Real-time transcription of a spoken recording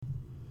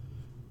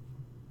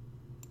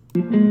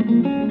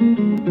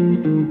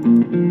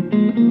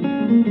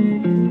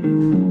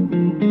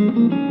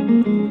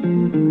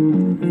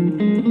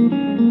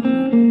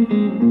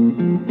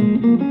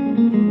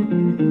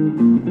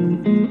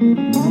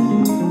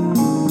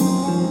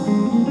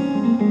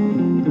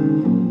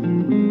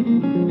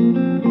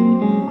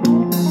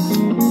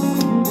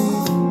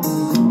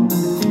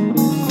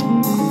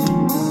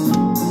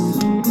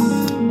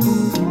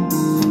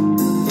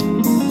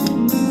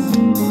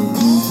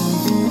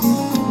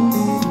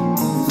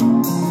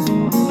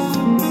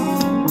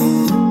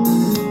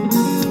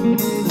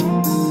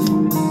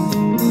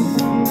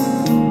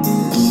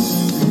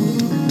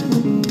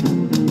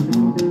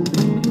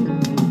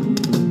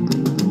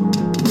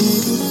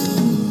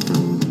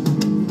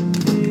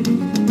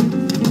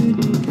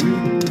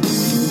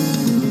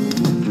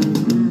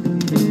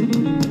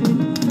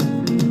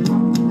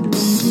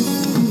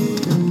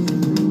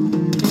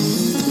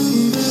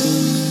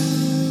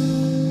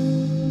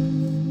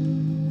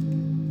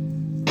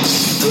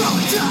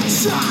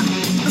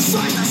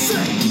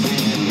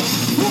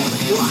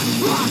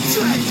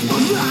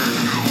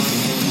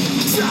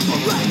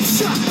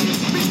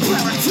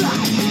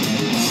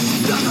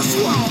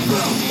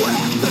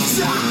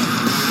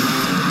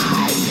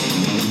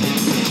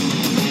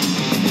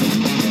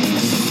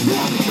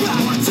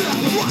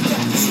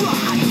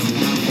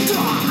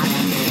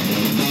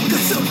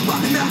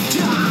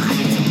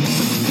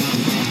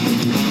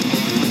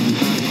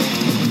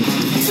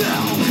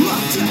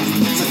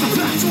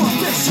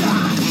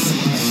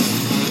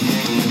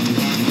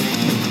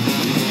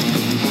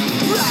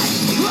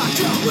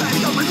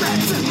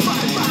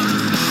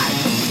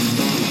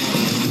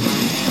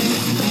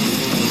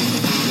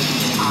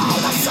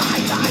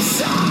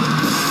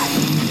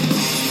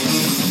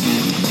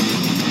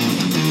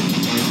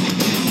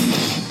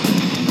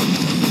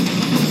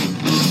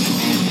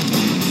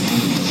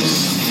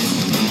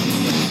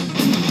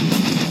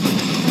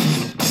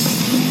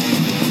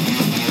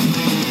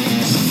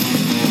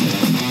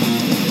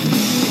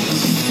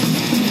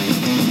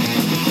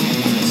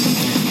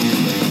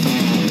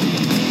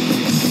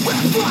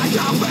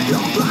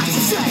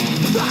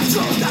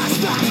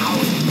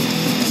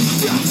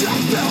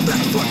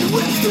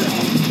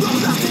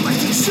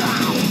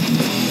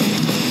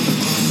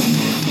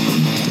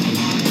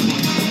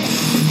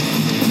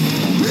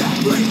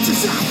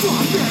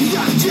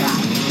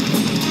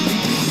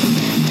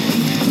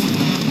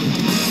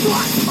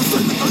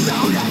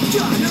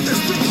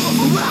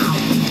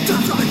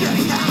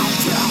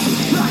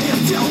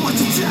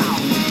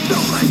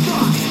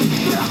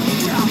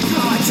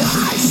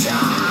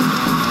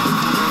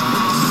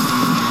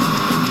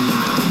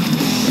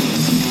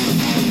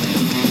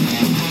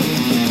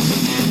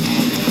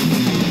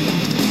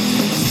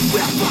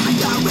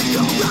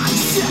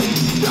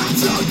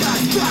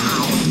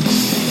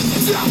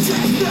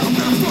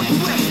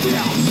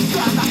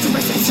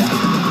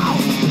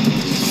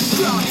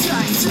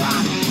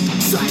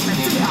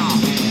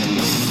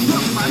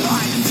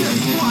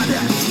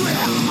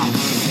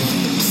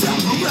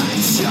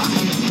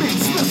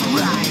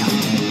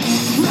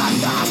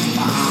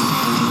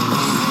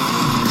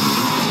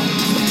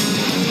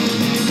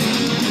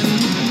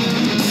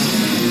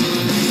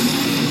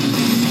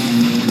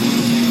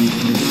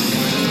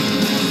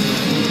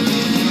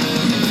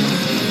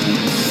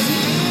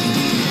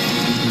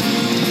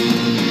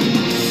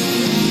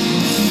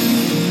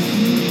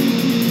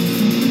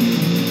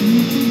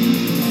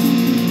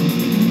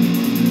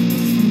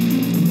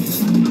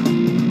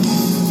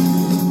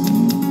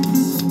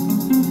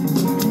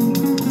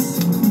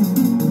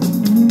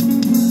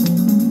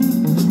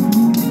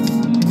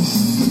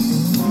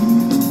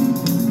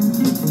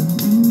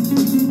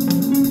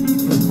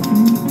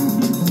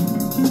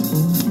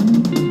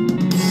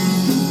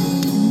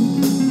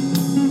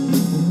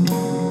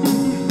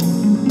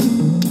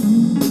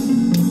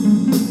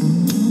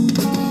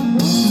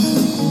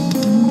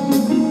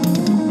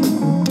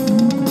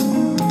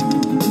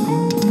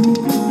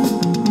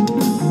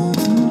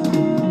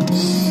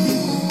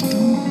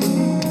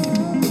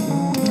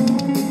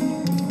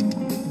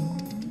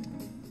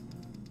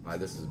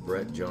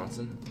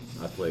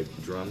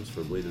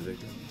For Bleed the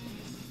Victim.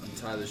 I'm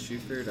Tyler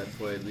Shuford. I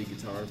play lead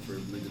guitar for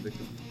Bleed the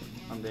Victim.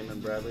 I'm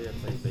Damon Bradley. I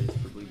play bass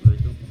for Bleed the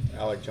Victim.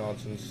 Alec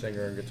Johnson,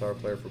 singer and guitar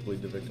player for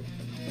Bleed the Victim.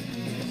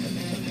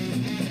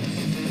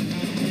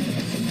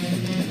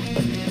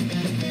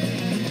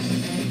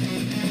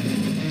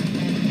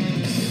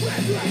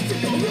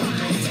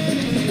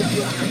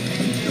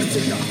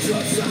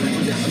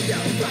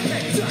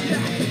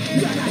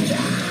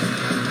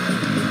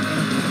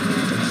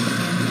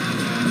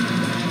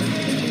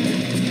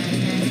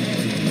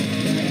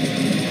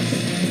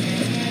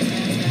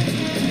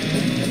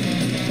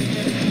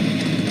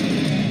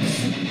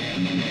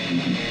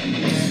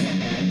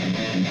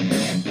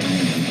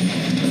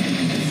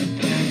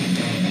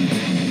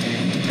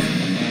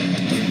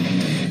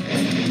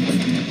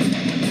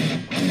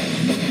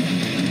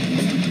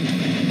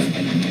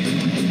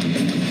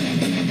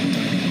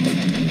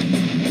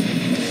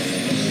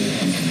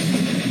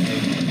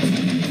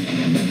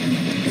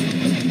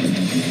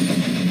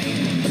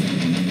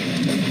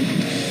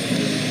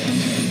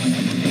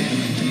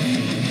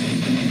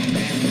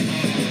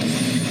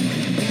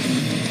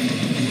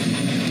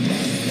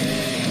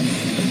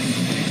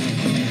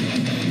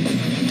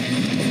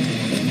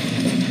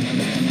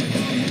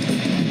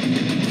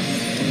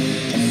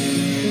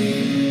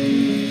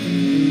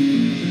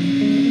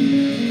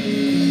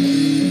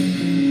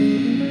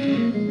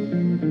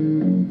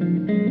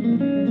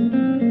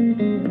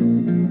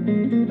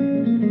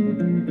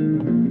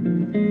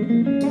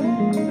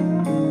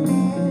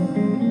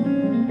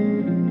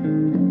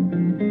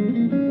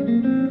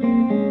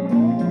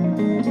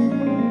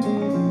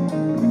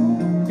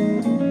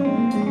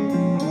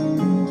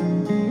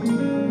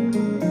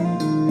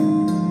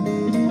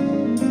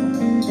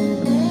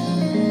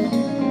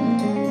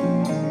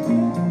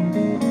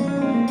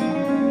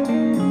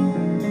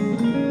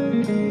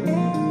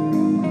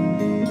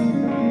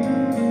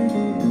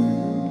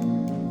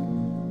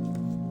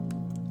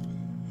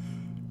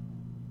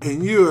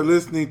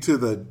 listening to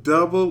the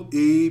Double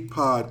E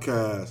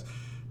Podcast.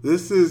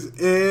 This is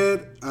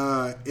Ed.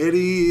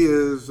 Eddie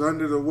is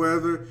under the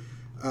weather,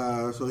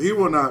 so he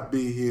will not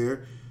be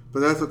here. But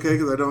that's okay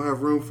because I don't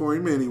have room for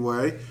him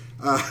anyway.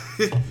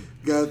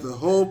 Got the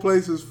whole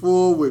place is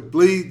full with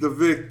Bleed the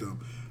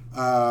Victim.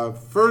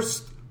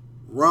 First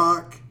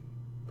rock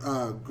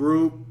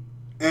group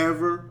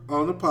ever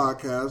on the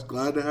podcast.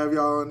 Glad to have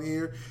y'all on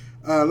here.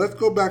 Let's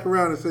go back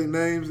around and say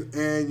names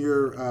and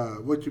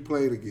your what you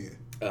played again.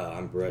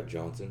 I'm Brett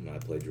Johnson, and I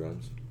play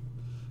drums.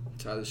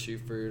 Tyler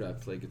Shuford, I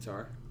play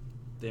guitar.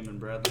 Damon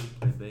Bradley,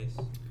 play bass.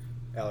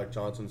 Alec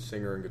Johnson,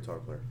 singer and guitar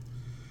player.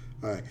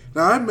 All right.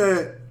 Now, I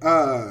met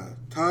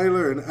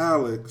Tyler and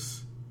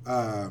Alex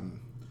at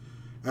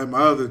my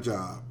other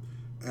job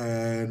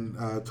and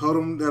told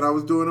them that I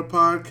was doing a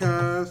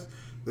podcast.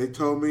 They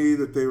told me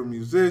that they were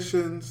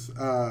musicians.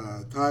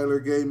 Tyler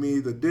gave me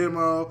the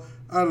demo.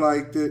 I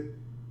liked it.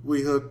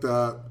 We hooked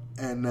up,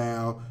 and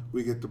now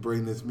we get to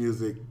bring this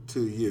music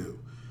to you.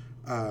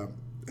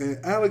 And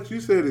Alex, you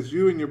said it's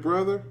you and your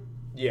brother?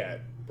 Yeah,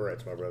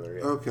 Brett's my brother.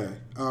 Yeah. Okay.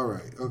 All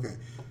right. Okay.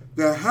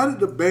 Now, how did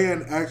the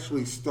band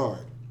actually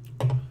start?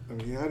 I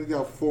mean, how did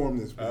y'all form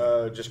this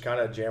band? Just kind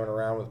of jamming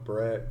around with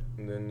Brett,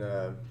 and then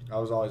I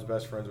was always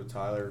best friends with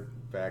Tyler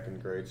back in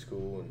grade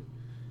school, and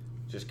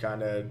just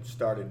kind of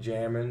started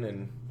jamming.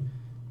 And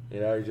he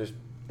just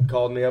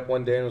called me up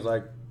one day and was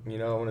like, I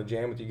want to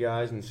jam with you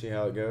guys and see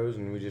how it goes.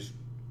 And we just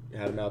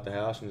had him out the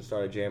house and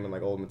started jamming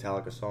like old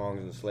Metallica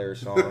songs and Slayer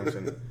songs,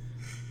 and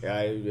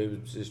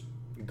it was just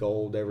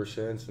gold ever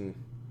since. And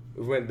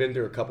we've been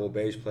through a couple of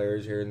bass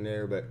players here and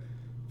there, but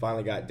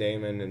finally got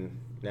Damon, and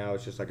now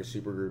it's just like a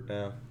super group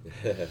now.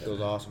 It feels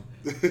awesome.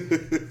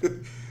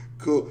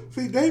 Cool.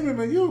 See, Damon,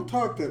 man, you don't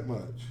talk that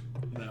much.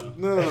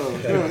 No.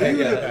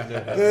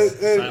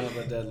 Silent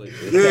but deadly.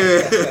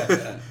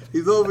 Yeah.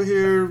 He's over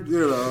here,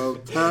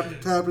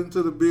 tapping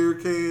to the beer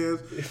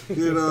cans,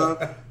 And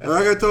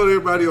like I told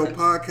everybody on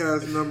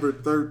podcast number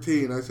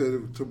 13, I said,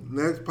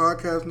 next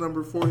podcast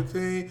number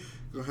 14,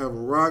 we'll have a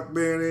rock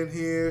band in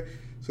here.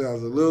 So I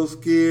was a little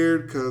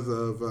scared because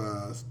of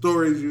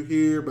stories you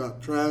hear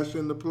about trash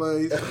in the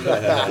place.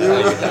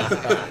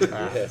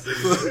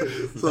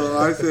 So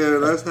I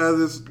said, let's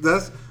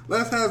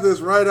have this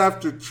right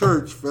after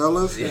church,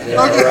 fellas. Yeah,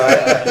 right.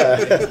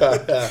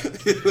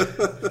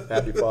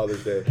 Happy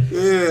Father's Day.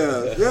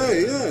 Yeah.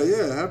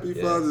 Happy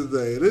Father's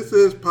Day. This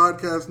is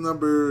podcast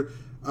number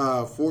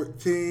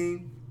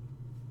 14.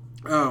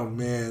 Oh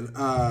man,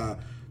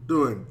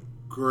 doing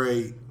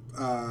great.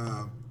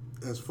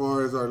 As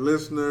far as our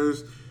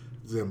listeners,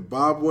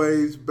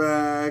 Zimbabwe's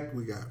back.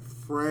 We got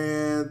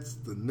France,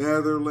 the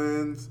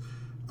Netherlands.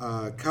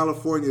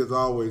 California as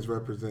always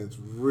represents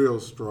real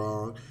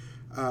strong.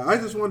 I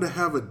just wanted to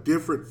have a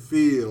different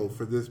feel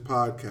for this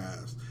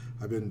podcast.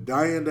 I've been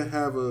dying to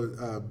have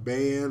a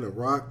band, a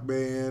rock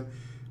band,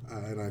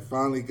 and I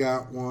finally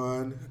got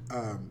one.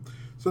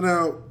 So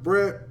now,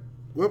 Brett,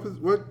 what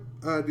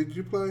did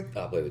you play?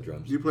 I play the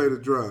drums. You play the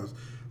drums.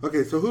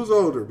 Okay, so who's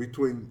older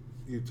between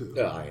you two?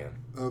 I am.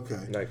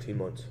 Okay. 19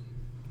 months.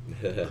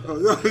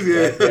 Oh,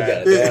 yeah.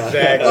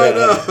 Exactly.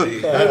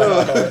 I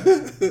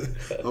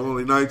know. I'm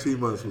only 19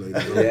 months later.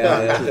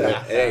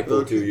 It ain't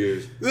for 2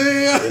 years.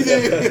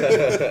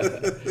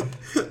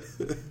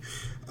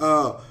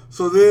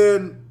 So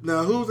then,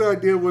 now whose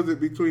idea was it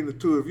between the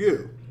two of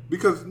you?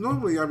 Because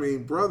normally,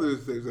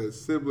 brothers, there's a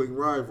sibling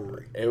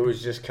rivalry. It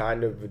was just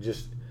kind of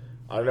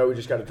I don't know, we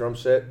just got a drum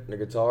set and a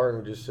guitar, and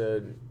we just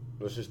said,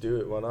 let's just do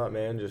it. Why not,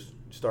 man? Just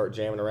start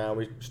jamming around.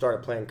 We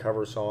started playing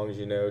cover songs,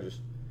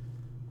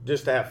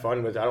 just to have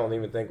fun with it. I don't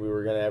even think we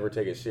were going to ever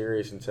take it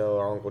serious until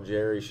our Uncle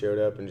Jerry showed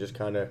up and just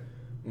kind of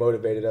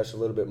motivated us a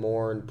little bit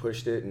more and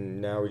pushed it, and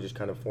now we just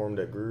kind of formed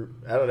a group.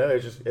 I don't know,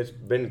 it's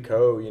been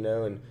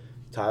and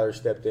Tyler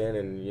stepped in,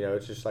 and,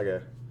 it's just like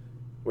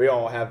we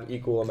all have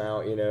equal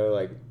amount,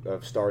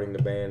 of starting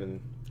the band,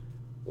 and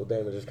well,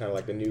 Damon's just kind of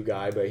like the new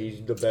guy, but he's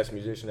the best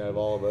musician out of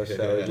all of us,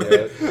 so,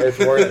 it's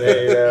worth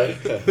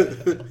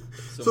it,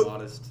 So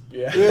modest.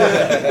 Yeah.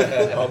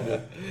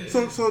 Humble.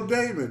 So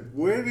Damon,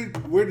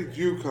 where did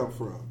you come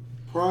from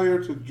prior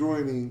to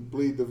joining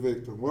Bleed the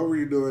Victim? What were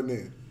you doing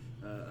then?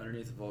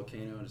 Underneath a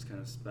volcano and just kind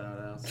of spout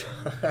out.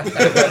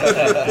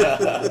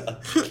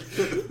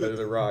 There's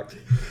a rock.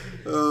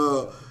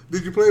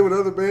 Did you play with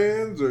other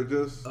bands or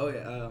just? Oh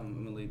yeah,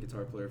 I'm a lead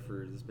guitar player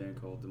for this band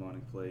called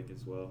Demonic Plague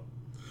as well.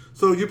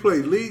 So you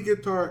play lead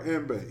guitar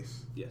and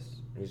bass? Yes.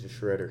 He's a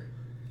shredder.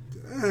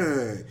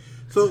 Dang.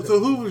 So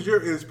who was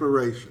your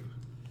inspiration?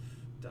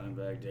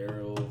 Dimebag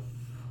Darrell,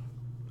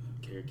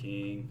 Kerry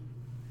King,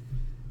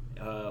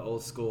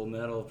 old school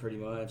metal pretty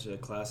much,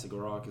 classic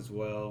rock as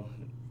well,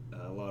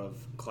 a lot of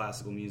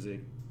classical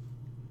music,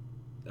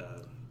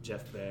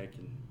 Jeff Beck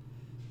and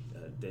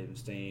Dave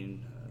Mustaine,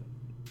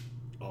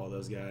 all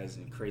those guys,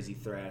 and crazy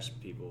thrash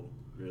people,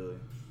 really.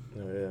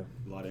 Oh yeah.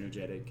 A lot of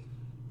energetic,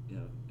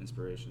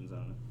 inspirations on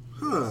it.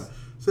 Huh.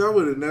 See, I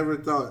would have never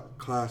thought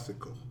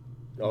classical.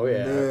 Oh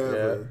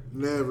yeah.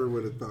 Never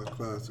would have thought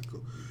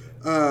classical.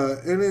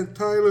 And then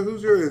Tyler,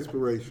 who's your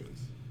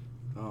inspirations?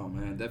 Oh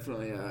man,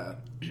 definitely.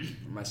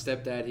 My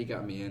stepdad, he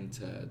got me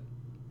into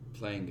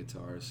playing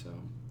guitar, so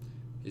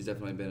he's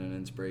definitely been an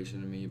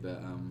inspiration to me.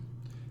 But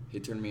he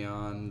turned me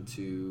on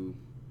to.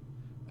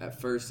 At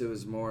first, it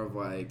was more of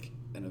like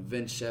an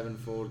Avenged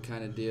Sevenfold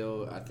kind of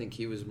deal. I think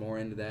he was more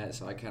into that,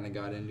 so I kind of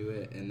got into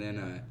it. And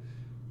then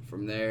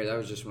from there, that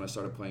was just when I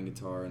started playing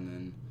guitar, and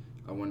then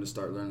I wanted to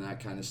start learning that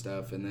kind of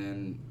stuff. And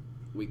then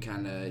he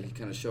kind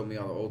of showed me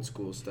all the old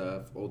school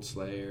stuff, old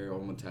Slayer,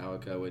 old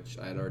Metallica, which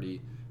I had already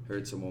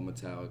heard some old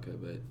Metallica,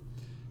 but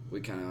we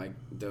kind of like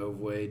dove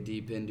way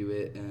deep into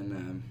it,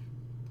 and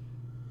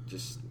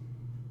just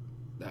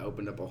that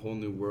opened up a whole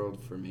new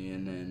world for me.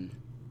 And then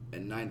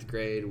in 9th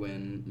grade,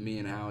 when me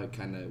and Alec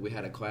we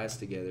had a class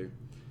together,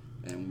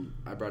 and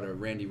I brought a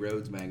Randy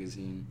Rhoads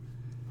magazine,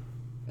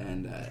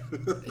 and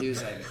he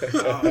was like,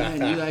 "Oh man,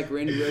 you like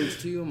Randy Rhoads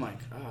too?" I'm like,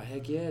 "Oh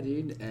heck yeah,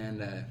 dude!"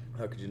 And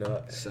how could you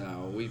not?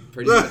 So we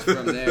pretty much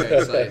from there,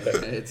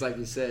 it's like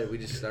you said, we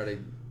just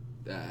started.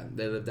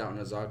 They lived out in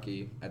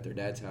Ozaki at their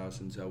dad's house,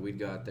 and so we'd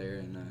go out there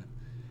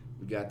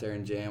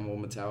and jam old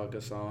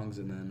Metallica songs,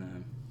 and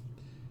then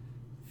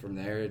from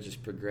there it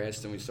just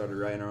progressed, and we started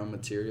writing our own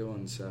material.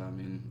 And so, I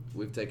mean,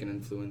 we've taken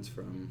influence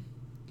from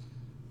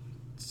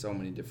so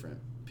many different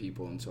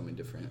people and so many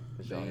different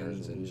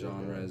bands and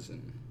genres,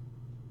 and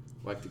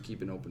like to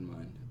keep an open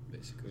mind,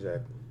 basically.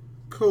 Exactly.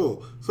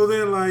 Cool. So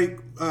then,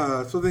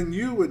 then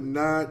you would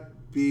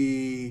not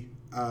be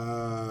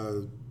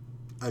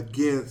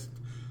against,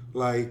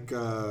 like,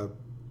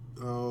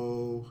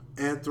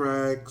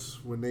 Anthrax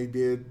when they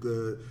did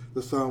the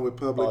song with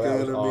Public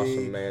that Enemy. was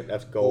awesome, man.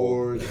 That's gold.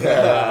 Or,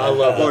 I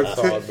love that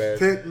song, man.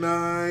 Tech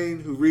Nine,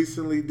 who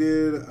recently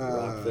did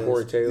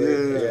Corey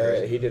Taylor. Yeah.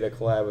 Yeah, he did a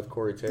collab with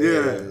Corey Taylor.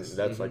 Yes. And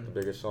that's like the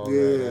biggest song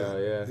Yeah. right now.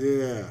 Yeah.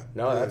 Yeah.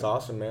 No, that's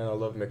awesome, man. I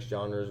love mixed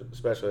genres,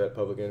 especially that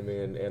Public Enemy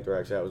and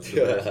Anthrax. That was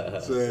the best. That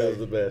was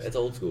the best. It's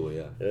old school,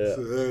 yeah. Yeah.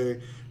 So,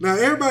 now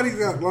everybody's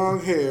got long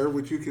hair,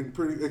 which you can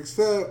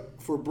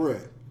except for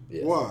Brett.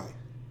 Yeah. Why?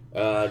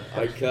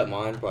 I cut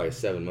mine probably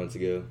 7 months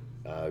ago.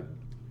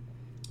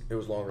 It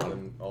was longer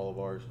than all of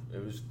ours.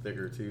 It was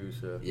thicker too.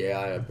 So Yeah,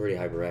 I'm pretty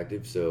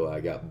hyperactive, so I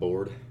got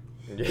bored.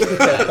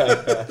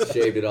 yeah.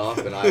 Shaved it off,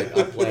 and I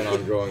plan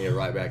on growing it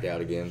right back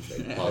out again,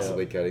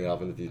 possibly cutting it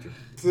off in the future.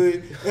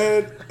 See,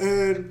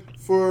 and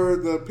for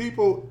the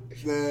people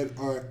that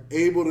are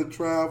able to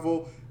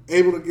travel,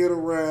 able to get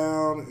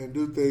around and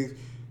do things,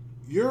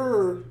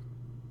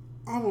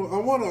 I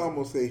want to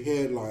almost say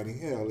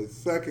headlining. Hell, it's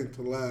second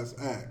to last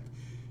act.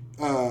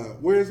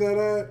 Where's that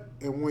at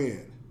and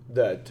when?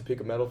 The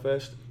Topeka Metal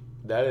Fest.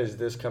 That is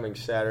this coming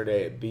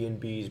Saturday at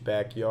B&B's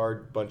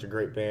Backyard. Bunch of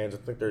great bands. I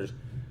think there's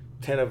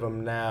 10 of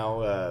them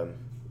now.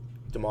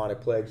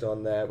 Demonic Plague's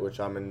on that, which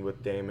I'm in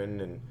with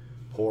Damon and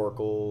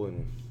Horacle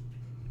and.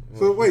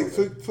 So wait,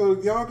 so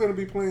y'all gonna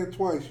be playing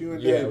twice, you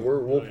and Yeah, David?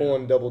 we're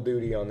pulling double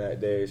duty on that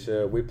day.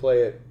 So we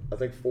play at I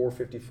think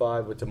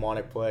 4:55 with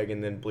Demonic Plague,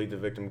 and then Bleed the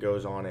Victim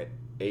goes on at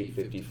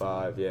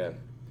 8:55. Yeah,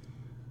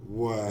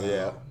 Wow.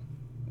 yeah,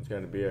 it's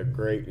gonna be a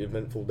great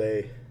eventful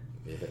day.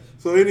 Yes.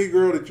 So any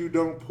girl that you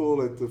don't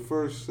pull at the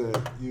first set,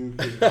 you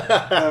can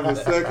have a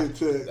second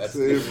chance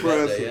to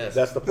impress her. Yes.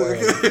 That's the plan.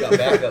 We got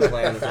backup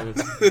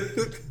plans.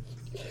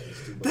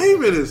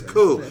 Damon is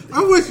cool.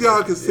 I wish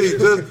y'all could see.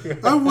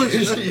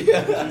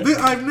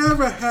 I've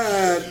never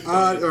had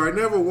I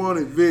never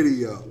wanted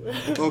video.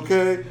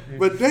 Okay,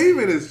 but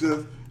Damon is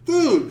just.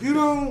 Dude, you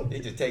know.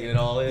 He's just taking it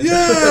all in.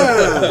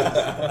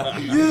 Yeah,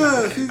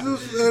 yeah. He's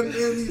just and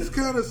he's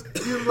kind of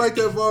like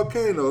that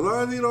volcano.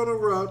 I mean, on the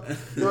rock,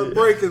 not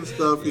breaking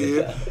stuff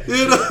here.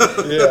 You know.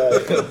 Yeah,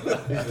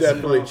 he's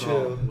definitely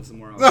chill. With some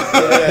more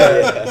alcohol.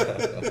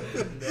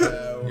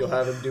 You'll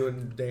have him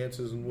doing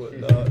dances and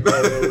whatnot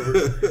all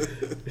over.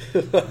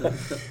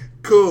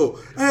 Cool.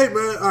 Hey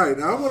man, all right.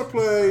 Now I want to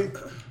play.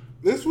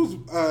 This was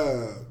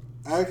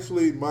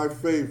actually my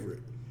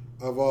favorite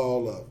of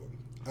all of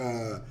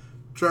them.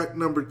 Track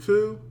number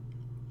 2.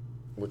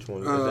 Which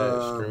one is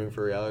that? Screaming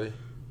for Reality.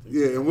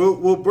 Yeah, and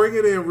we'll bring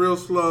it in real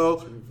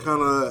slow,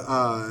 kind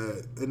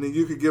of, and then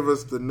you could give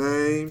us the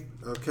name.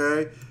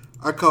 Okay,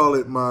 I call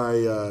it my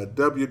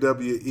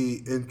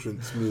WWE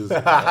entrance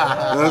music.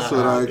 That's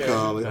what I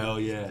call it. Hell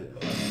yeah.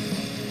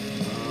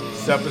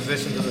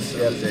 Supposition to the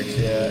Skeptics.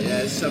 Yeah, Yeah,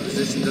 it's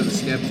Supposition to the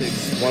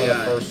Skeptics. one of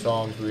the first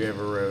songs we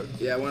ever wrote.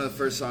 Yeah, one of the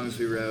first songs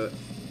we wrote,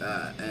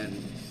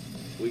 and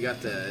we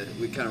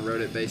kind of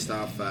wrote it based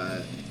off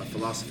a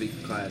philosophy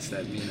class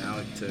that me and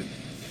Alec took.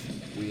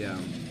 We heard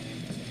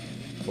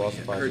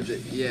Philosophizers.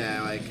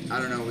 that, like, I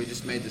don't know, we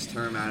just made this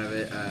term out of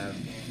it,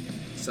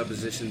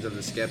 Suppositions of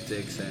the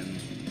Skeptics, and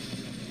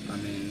I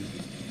mean,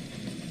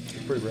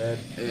 It's pretty rad.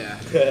 yeah.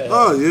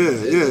 Oh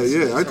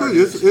yeah. I tell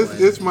you,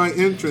 it's my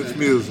entrance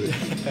music.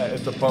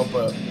 It's a pump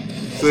up.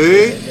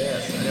 See?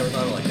 Yes, I never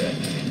thought of it like that.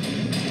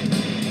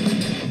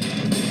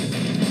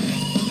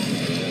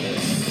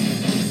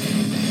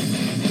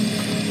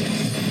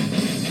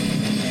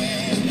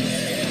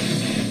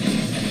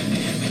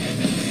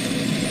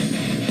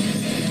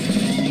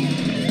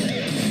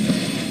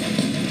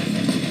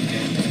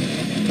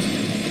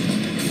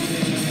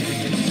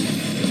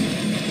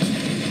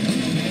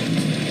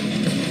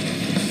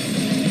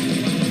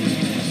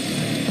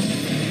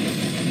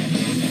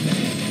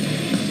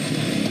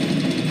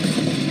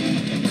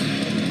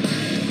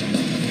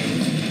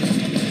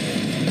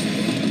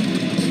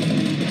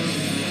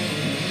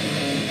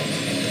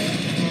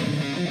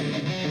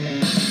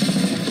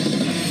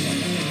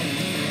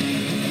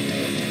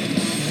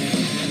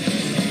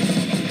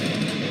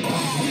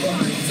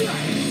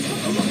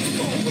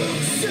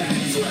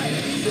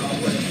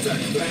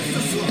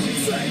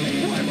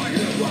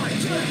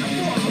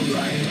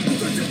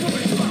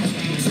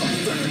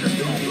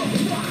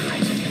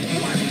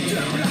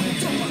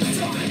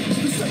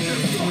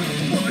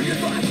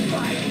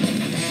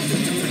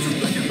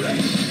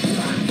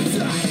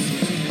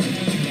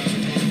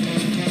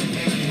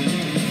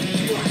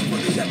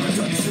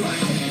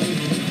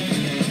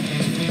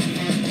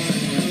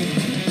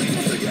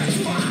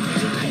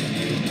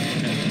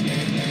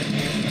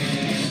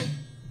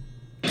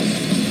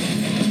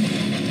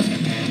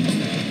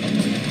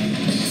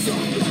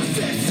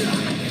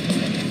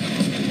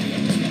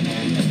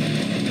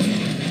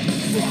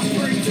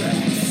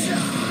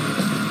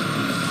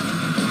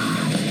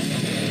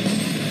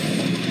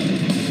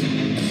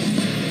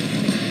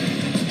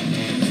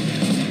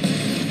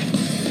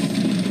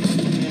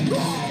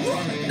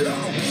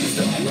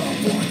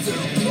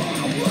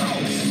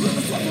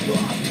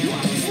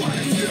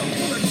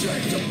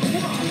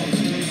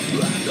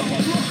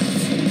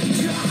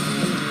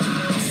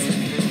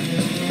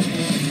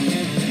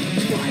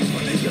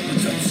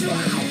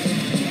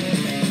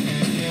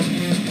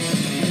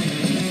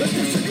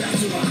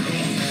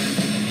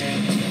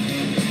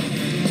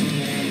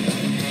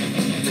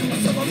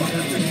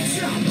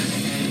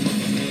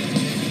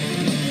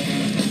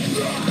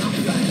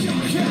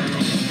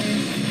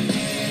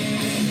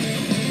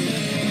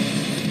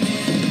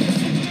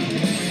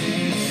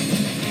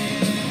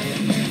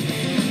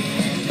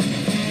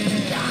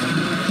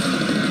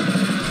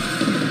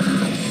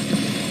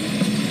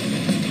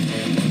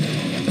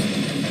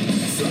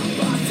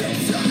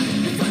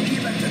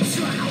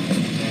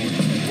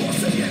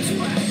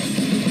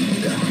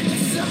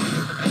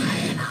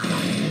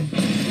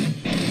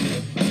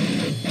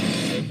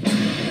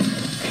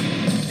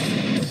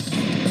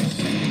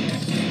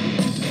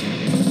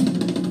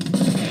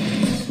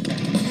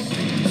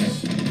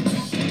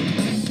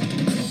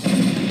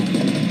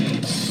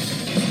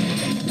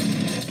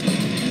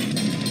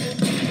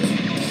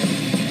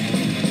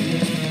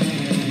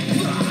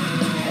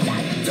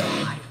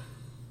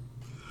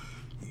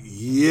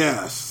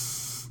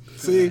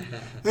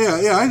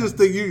 I just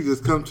think you can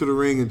just come to the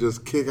ring and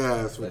just kick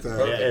ass with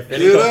that.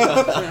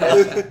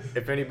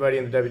 If anybody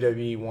in the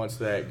WWE wants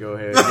that, go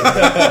ahead.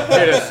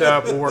 Hit us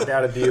up. We'll work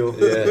out a deal.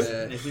 Yes.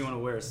 If you want to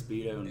wear a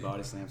Speedo and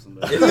body slam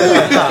somebody.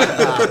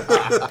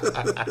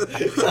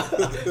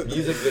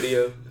 Music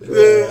video.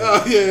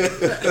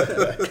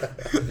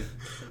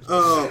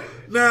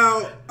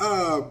 Now,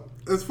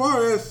 as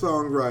far as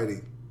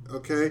songwriting,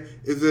 okay,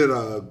 is it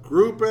a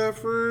group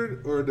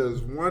effort or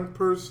does one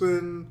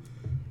person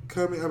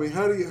come in? I mean,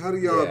 how do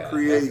y'all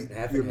create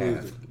half your and half.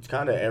 music? It's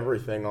kind of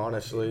everything,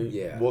 honestly.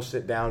 Yeah. We'll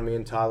sit down, me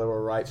and Tyler will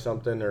write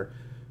something, or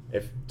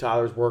if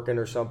Tyler's working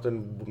or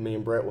something, me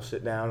and Brett will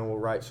sit down and we'll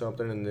write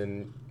something, and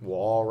then we'll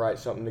all write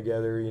something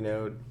together, you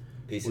know.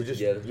 Piece We it just,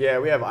 together. yeah,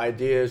 we have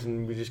ideas,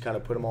 and we just kind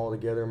of put them all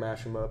together,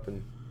 mash them up,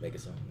 and Make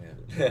it something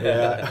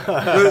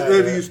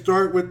happen. Do you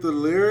start with the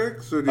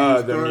lyrics or do you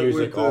start the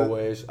music with the...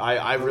 always.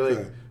 I really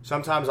Okay.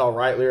 sometimes I'll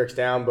write lyrics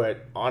down,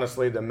 but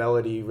honestly, the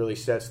melody really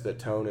sets the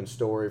tone and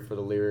story for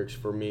the lyrics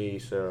for me.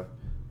 So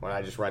when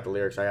I just write the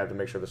lyrics, I have to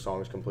make sure the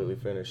song is completely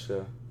finished.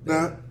 So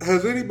Now,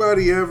 has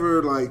anybody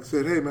ever like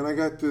said, "Hey, man, I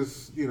got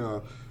this,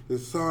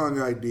 this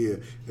song idea,"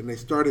 and they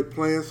started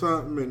playing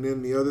something, and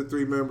then the other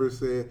three members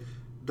said,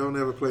 "Don't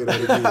ever play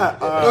that again."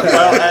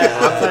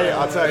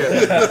 I'll tell you.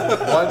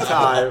 One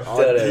time, you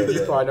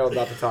probably know what I'm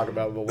about to talk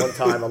about, but one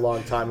time, a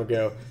long time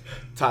ago,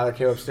 Tyler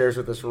came upstairs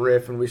with this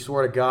riff, and we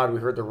swear to God we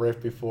heard the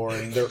riff before,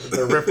 and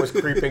the riff was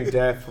Creeping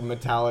Death from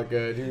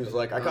Metallica. And he was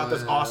like, "I got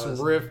this awesome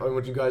riff I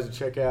want you guys to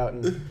check out,"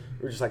 and we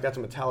were just like, "That's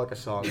a Metallica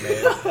song, man."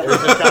 It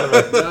was just kind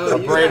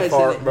of a brain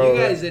fart moment.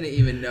 You guys didn't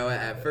even know it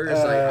at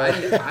first. I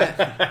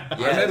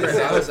remember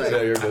I was like,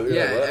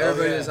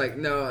 everybody was like,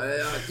 "No,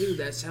 dude,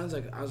 that sounds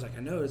like." I was like,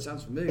 "I know, it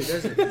sounds familiar,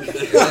 doesn't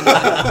it?" And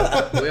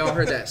then, we all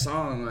heard that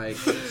song like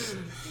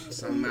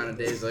some amount of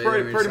days later.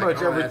 Pretty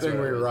much everything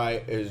we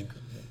write is.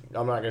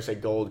 I'm not gonna say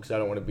gold because I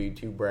don't want to be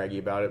too braggy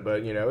about it,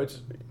 but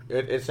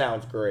it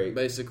sounds great.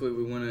 Basically,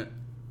 we want to,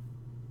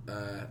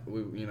 if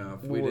we We wouldn't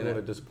didn't want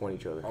to disappoint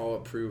each other. all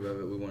approve of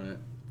it, we want to,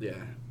 Yeah.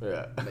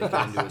 make it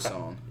into a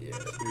song. Yeah.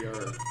 We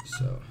are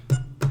so.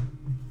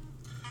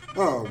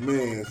 Oh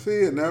man,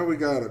 see it now. We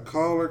got a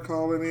caller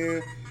calling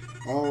in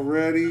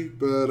already,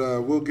 but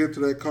we'll get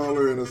to that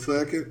caller in a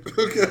second.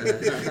 Okay.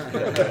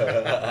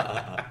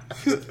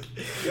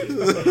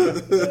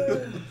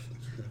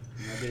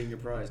 Not getting your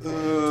prize.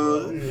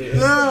 Yeah.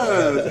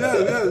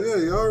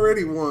 You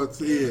already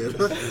once in.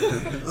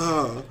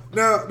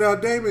 Now,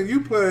 Damon,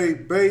 you play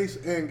bass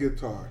and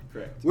guitar.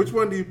 Correct. Which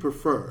one do you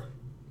prefer?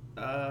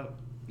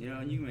 You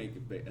can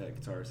make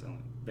guitar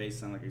sound, bass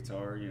sound like a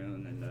guitar,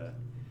 and then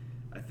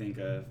I think,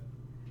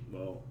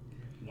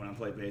 when I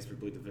play bass for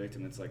Bleed the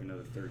Victim, it's like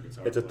another third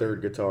guitar. It's a player.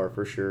 third guitar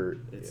for sure.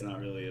 It's not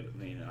really.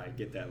 I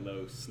get that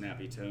low,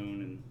 snappy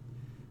tone, and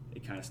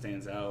it kind of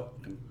stands out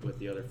with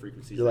the other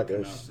frequencies. You're like that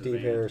come a out to the Steve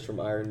band. Harris from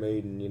Iron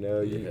Maiden,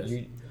 Yes.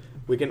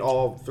 We can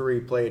all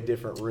three play a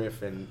different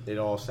riff, and it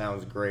all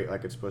sounds great,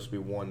 like it's supposed to be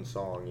one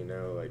song,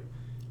 Like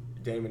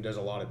Damon does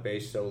a lot of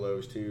bass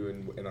solos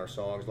too in our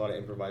songs, a lot of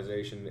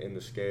improvisation in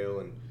the scale,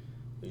 and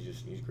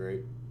he's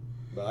great.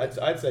 But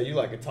I'd say you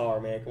like guitar,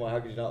 man. Come on, how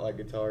could you not like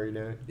guitar?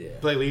 Yeah.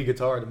 Play lead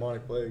guitar,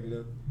 demonic plague,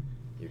 You're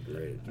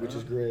great. which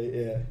is great.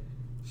 Yeah,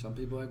 Some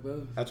people like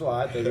both. that's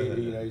why I think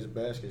he's the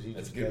best because he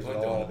That's a just good does point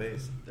it though on all. the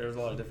bass. There's a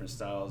lot of different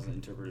styles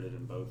interpreted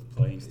in both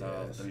playing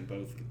styles. Yes.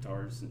 Both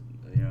guitars,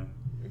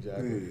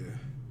 Exactly.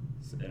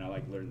 and I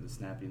like learning the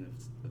snapping of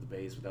the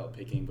bass without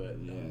picking. But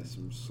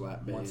Some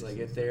slap bass. once I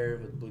get there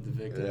with Bleed the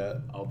Victim, Yeah.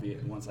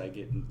 once I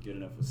get good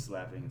enough with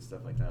slapping and stuff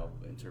like that, I'll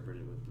interpret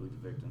it with Bleed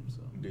the Victim.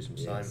 So Do some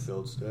Yes.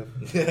 Seinfeld stuff.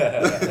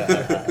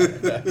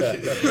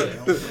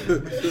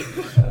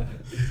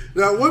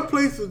 Now, what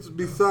places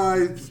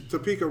besides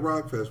Topeka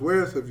Rock Fest?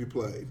 Where else have you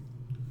played?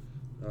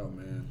 Oh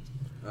man.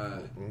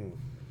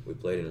 We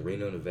played in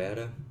Reno,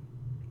 Nevada,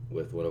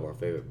 with one of our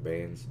favorite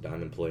bands,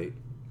 Diamond Plate.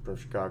 From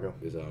Chicago.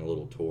 It was on a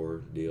little tour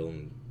deal,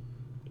 and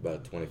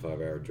about a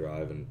 25-hour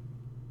drive, and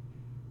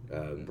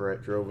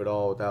Brett drove it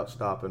all without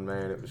stopping,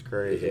 man. It was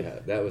crazy. yeah,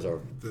 that was our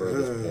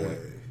furthest Dang. point.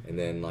 And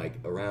then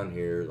around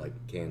here,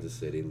 Kansas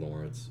City,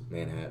 Lawrence,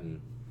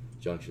 Manhattan,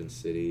 Junction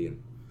City,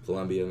 and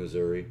Columbia,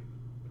 Missouri.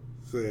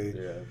 See,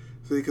 Yeah.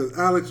 because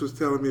Alex was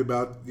telling me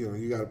about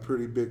you got a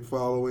pretty big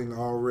following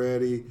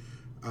already,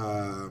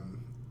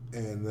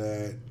 and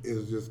that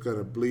is just going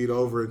to bleed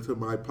over into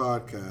my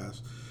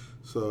podcast.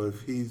 So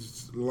if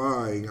he's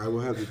lying, I will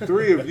have the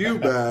three of you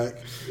back.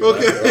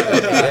 Okay.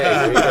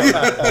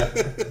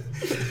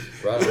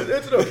 Right.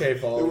 It's an okay And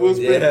follow. we'll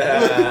spend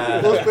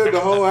the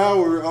whole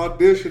hour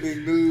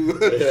auditioning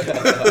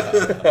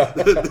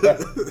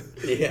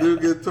new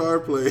guitar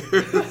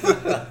players.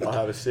 I'll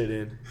have a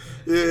sit-in.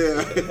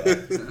 Yeah.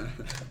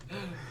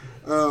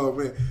 Oh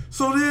man.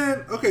 So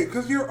then, okay,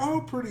 because you're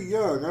all pretty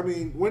young. I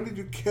mean, when did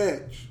you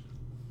catch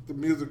the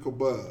musical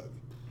bug?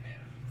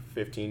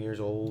 15 years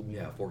old.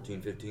 Yeah,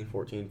 14, 15.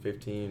 14,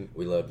 15.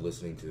 We loved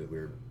listening to it. We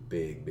were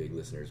big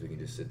listeners. We can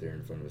just sit there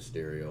in front of a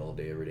stereo all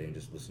day, every day, and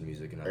just listen to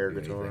music and not Air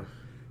do guitar. anything.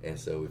 And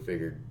so we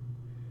figured,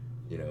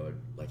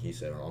 like he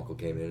said, our uncle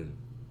came in and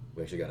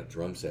we actually got a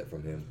drum set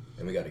from him,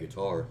 and we got a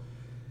guitar.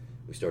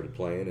 We started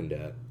playing,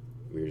 and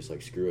we were just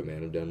like, screw it,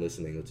 man. I'm done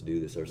listening. Let's do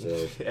this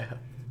ourselves. Yeah.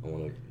 I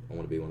want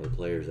to be one of the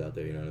players out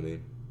there. You know what I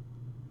mean?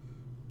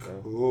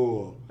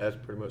 Cool. That's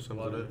pretty much A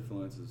something. lot of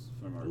influences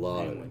from our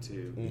Lot. family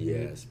too. Mhm.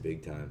 Yes,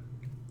 big time.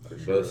 For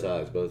Both sure.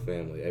 sides, both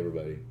family,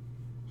 everybody.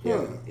 Huh.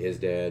 Yeah, his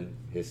dad,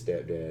 his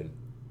stepdad,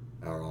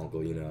 our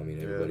uncle. You know, I mean,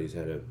 everybody's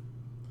had a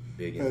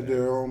big Had impact.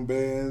 their own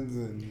bands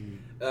and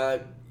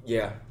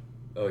Yeah.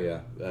 Oh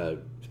yeah.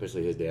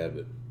 Especially his dad,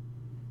 but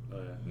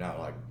Oh yeah. not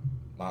like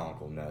my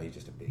uncle. No, he's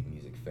just a big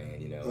music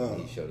fan. You know, Oh.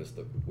 he showed us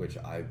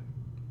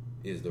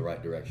is the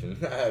right direction.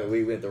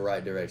 We went the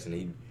right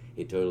direction.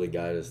 He totally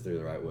guided us through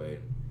the right way.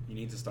 You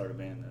need to start a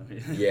band though.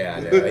 Yeah, I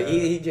know.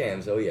 he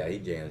jams. Oh yeah, he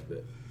jams.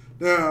 But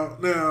now,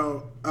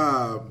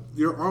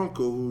 your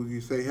uncle, who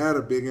you say had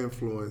a big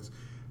influence,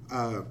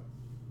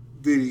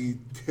 did he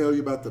tell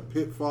you about the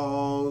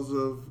pitfalls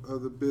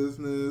of the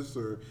business,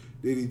 or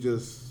did he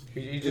just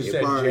He just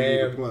said inspire you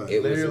to jam. play?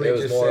 it Literally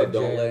was just more said of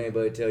don't jam. let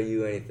anybody tell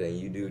you anything.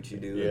 You do what you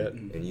do, Yeah.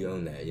 and you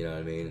own that. You know what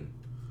I mean?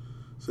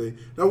 See,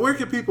 now where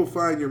can people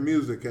find your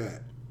music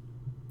at?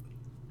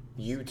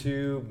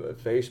 YouTube,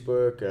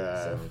 Facebook,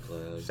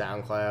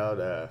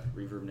 SoundCloud,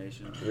 Reverb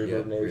Nation.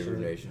 Reverb Nation. Reverb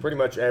Nation. Pretty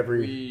much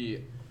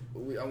every,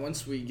 We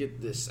once we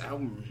get this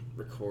album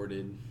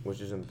recorded, which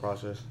is in the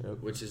process. Yep.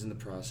 which is in the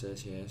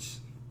process, yes,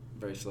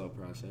 very slow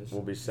process.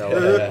 We'll be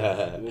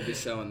selling. We'll be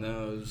selling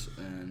those,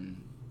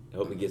 and I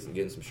hope we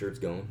getting some shirts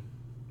going.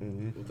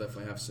 Mhm. we'll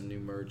definitely have some new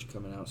merch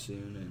coming out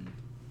soon. And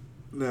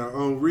Now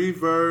on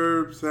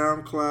Reverb,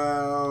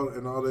 SoundCloud,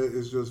 and all that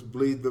is just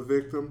Bleed the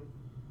Victim.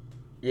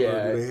 Or do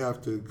Yeah. they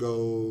have to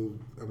go?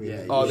 I mean,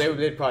 Yeah, Oh,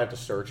 they'd probably have to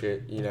search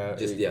it. You know,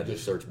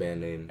 Just search band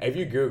name. If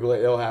you Google it,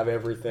 it'll have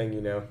everything. You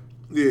know.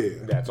 yeah,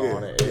 That's yeah,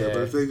 on it, Yeah, yeah.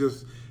 but if they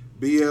just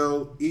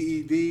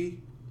BLEED,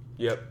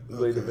 Yep.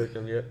 Bleed the Okay.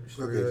 victim. Yep.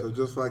 okay, so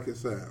just like it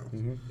sounds.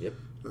 Mhm. Yep.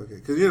 Okay,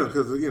 because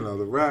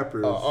the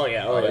rappers. Oh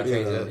yeah. Oh, Oh they yeah.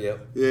 changed it.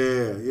 Yep.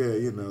 Yeah,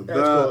 That's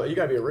cool. You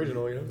gotta be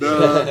original. You know.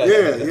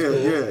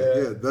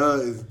 yeah.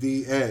 The is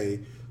DA.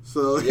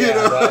 So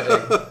Yeah, right.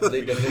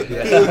 Make it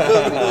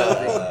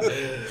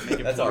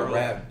That's our plural.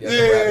 rap. Yeah.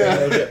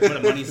 That's our rap. Put a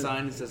money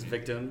sign that says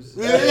victims.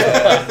 Where's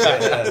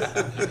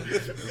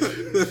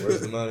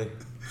the money?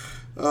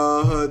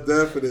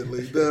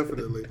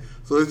 Definitely.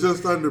 So it's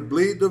just under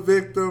Bleed the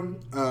Victim.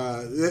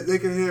 They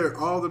can hear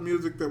all the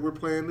music that we're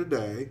playing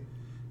today.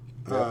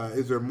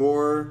 Is there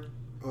more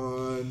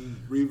on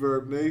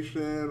Reverb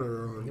Nation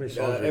or on?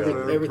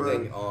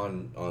 Everything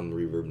on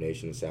Reverb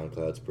Nation and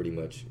SoundCloud is pretty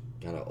much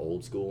kind of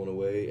old school in a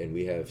way, and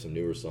we have some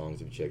newer songs.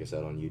 If you check us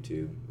out on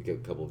YouTube, we got a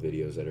couple of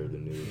videos that are the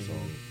newer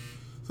songs.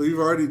 So you've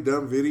already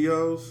done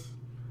videos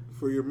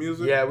for your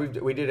music? Yeah,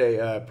 we did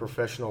a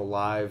professional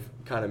live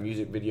kind of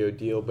music video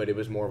deal, but it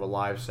was more of a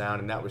live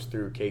sound, and that was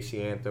through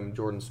Casey Anthem.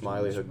 Jordan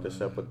Smiley hooked us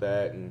up with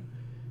that, and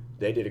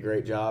they did a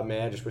great job,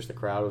 man. I just wish the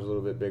crowd was a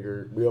little bit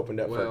bigger. We opened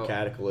up for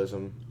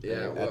Cataclysm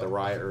at the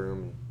Riot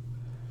Room.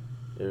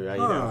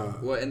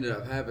 what ended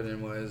up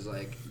happening was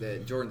like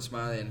that Jordan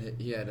Smiley and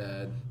he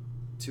had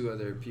two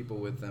other people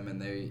with them,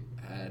 and they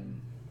had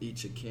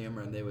each a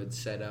camera, and they would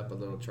set up a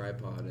little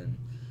tripod, and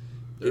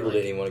People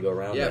didn't even want to go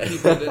around. Yeah, that.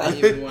 people didn't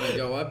even want to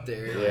go up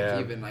there, Yeah.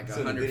 like even like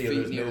So in the 100 video, feet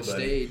there's near the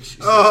nobody. stage.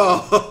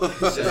 Oh,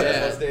 So,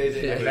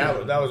 yeah. And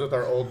that was with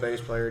our old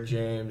bass player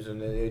James, and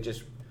it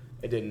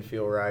didn't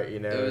feel right, you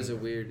know. It was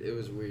weird. It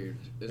was a weird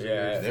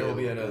There will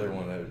be feeling. another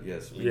one.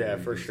 Yes. Yeah,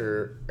 for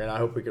sure. And I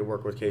hope we could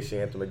work with Casey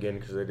Anthem again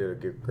because they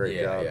did a great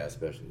job. Yeah,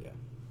 especially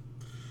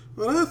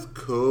well, that's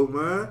cool,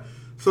 man.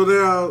 So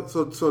now,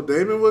 so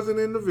Damon wasn't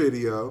in the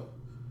video,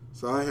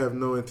 so I have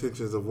no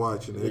intentions of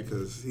watching it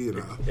because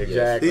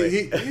Exactly.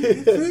 He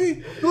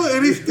see, look,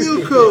 and he's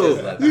still cool.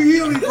 He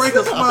only break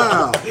a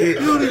smile. I've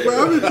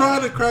been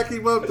trying to crack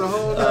him up the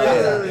whole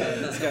night.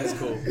 This guy's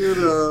cool. You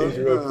know, He's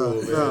real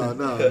cool, man.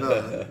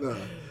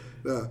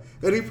 No.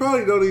 And he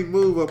probably don't even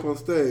move up on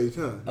stage,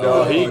 huh?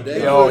 No, he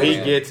definitely.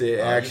 gets it, You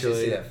should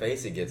actually. see that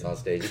face he gets on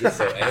stage. He gets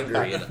so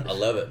angry, and I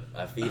love it.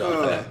 I feed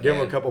off that. Give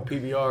him a man. couple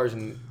PBRs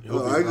and he'll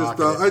Well, be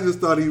rocking it. I just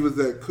thought he was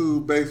that cool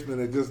bassman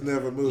that just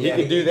never moved. He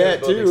can do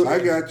that, too. I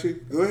got you.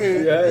 Go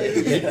ahead.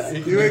 Yeah.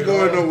 You ain't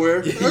going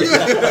nowhere.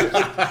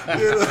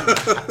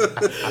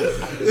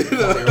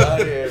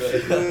 Right here,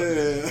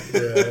 man.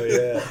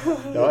 Yeah.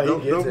 No, he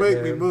Don't gets make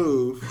it, me man.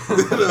 move.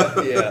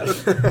 Yeah.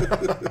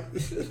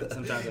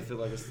 Sometimes I feel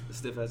like it's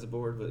stiff as a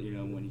board, but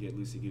when you get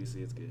loosey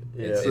goosey, it's good.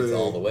 It's Yeah.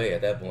 all the way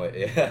at that point.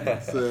 Yeah.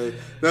 So,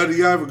 now, do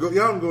y'all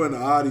don't go in the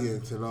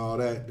audience and all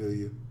that, do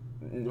you?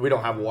 We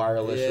don't have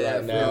wireless Yeah,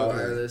 right for now.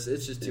 wireless,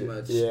 it's just too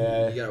much.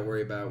 Yeah. You got to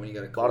worry about when you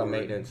got A lot of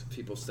maintenance.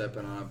 People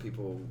stepping on,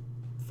 people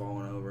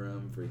falling over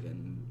them,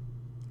 freaking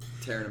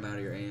tearing them out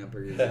of your amp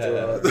or your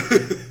guitar.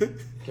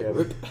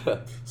 Yeah,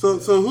 So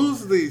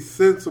who's the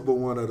sensible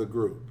one of the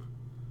group?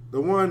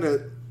 The one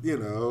that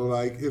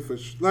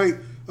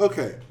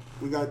okay,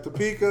 we got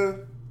Topeka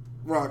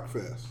Rock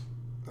Fest.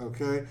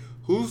 Okay,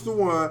 who's the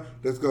one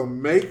that's gonna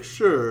make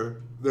sure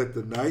that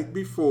the night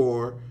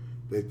before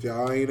that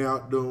y'all ain't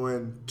out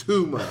doing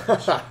too much. Do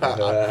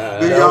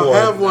No y'all one.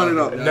 have one of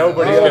those?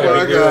 Nobody's Oh gonna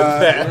my be good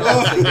at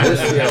God.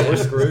 that. We're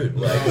screwed.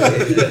 Like,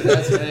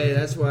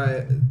 That's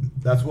why.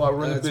 That's why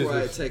we're in the That's why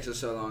it business. takes us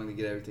so long to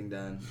get everything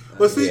done.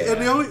 But see, Yeah.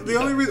 and the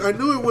only reason I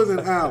knew it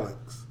wasn't Alex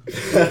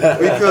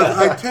because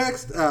I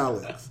text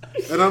Alex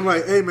and I'm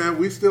like, "Hey man,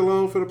 we still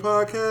on for the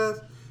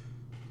podcast?"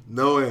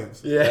 No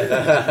answer.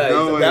 Yeah,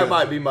 No that way.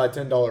 might be my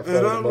 $10 phone.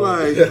 And I'm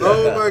like,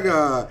 "Oh my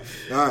God!"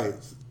 All right,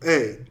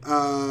 hey,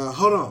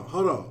 hold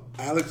on.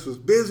 Alex was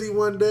busy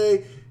one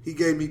day. He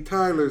gave me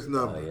Tyler's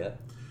number. oh yeah.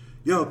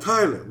 Yo,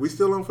 Tyler, we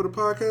still on for the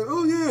podcast?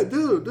 Oh yeah,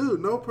 dude,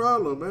 no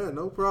problem, man,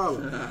 no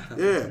problem.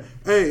 Yeah.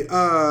 Hey,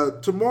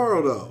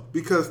 tomorrow though,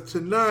 because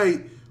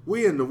tonight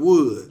we in the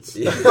woods.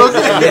 Yeah.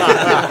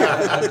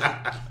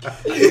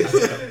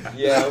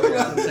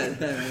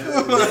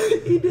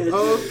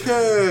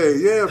 Okay,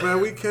 yeah,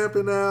 man, we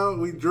camping out,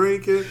 we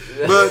drinking,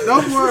 but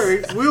don't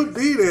worry, we'll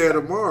be there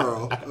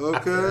tomorrow.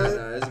 Okay.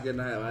 No, it was a good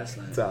night last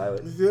night.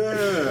 Tyler.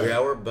 Yeah.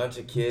 We're a bunch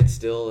of kids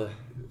still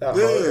Yeah.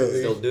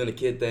 still doing a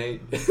kid thing.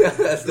 Still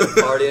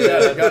partying.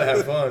 Yeah, gotta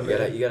have fun.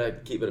 You gotta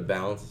keep it a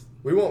balance.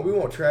 We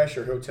won't trash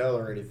your hotel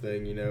or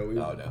anything, you know. We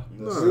No,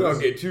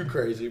 won't get too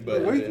crazy,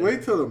 but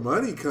wait till the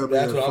money comes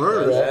That's in what I'm-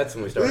 first. That's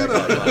when we start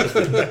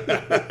acting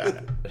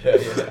like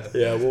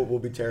yeah, we'll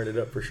be tearing it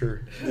up for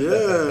sure.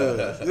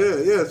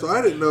 Yeah. So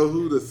I didn't know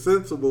who the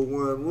sensible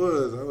one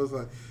was. I was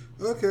like,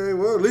 okay,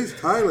 well at least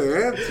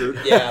Tyler answered.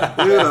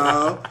 Yeah. You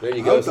know, There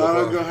you go, I so thought I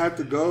was far. gonna have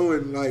to go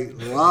and like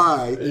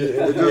lie.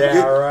 Yeah, And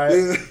just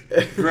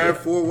right. grab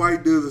 4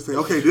 white dudes and say,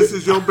 okay, this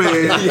is your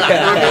band.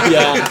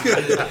 yeah.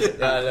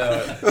 I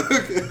know.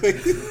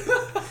 Okay.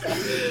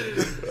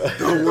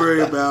 Don't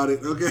worry about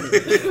it.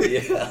 Okay.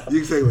 Yeah. You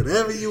can say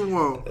whatever you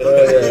want.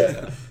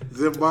 Okay?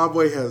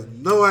 Zimbabwe has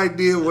no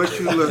idea what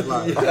you look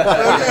like.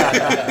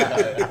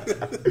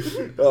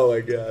 Oh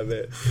my god,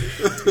 man.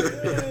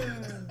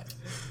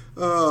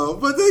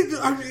 But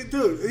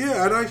dude,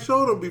 yeah, and I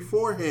showed them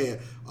beforehand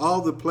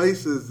all the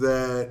places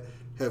that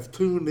have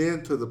tuned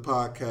into the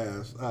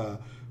podcast: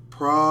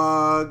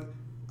 Prague,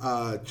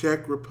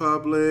 Czech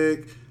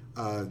Republic,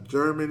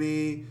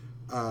 Germany,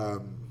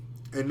 and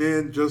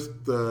then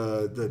just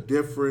the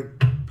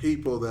different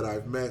people that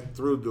I've met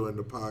through doing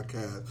the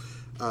podcast.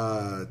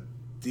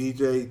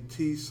 DJ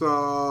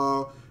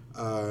T-Saw,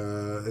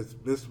 it's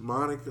Miss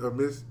Monica,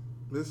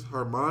 Miss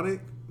Harmonic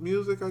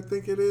Music, I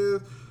think it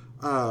is.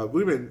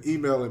 We've been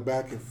emailing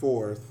back and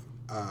forth,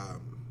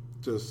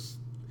 just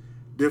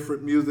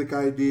different music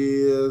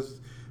ideas.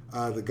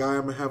 The guy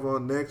I'm going to have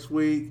on next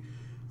week,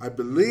 I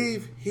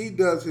believe he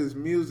does his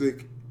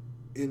music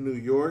in New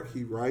York.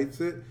 He writes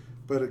it.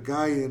 But a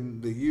guy in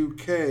the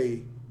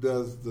UK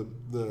does the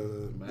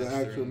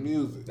actual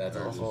music. That's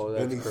awesome. Oh,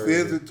 that's And he crazy.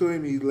 sends it to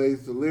him. He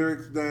lays the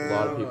lyrics down. A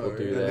lot of people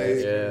do and that.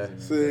 they- Yeah.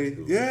 See, That's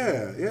cool.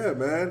 yeah,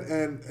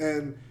 man,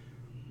 and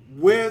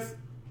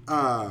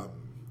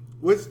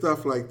with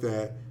stuff like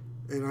that,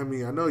 and I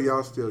mean, I know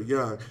y'all still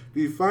young.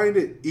 Do you find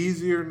it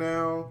easier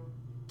now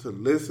to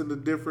listen to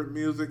different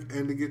music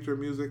and to get your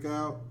music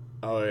out?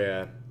 Oh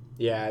yeah,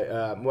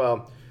 yeah.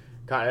 Well,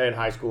 kind of in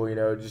high school, you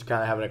know, just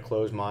kind of having a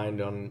closed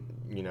mind on,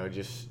 you know,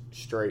 just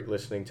straight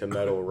listening to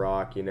metal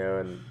rock, you know,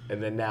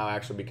 and then now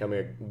actually becoming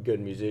a good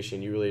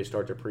musician, you really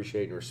start to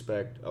appreciate and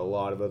respect a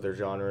lot of other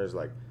genres.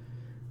 Like,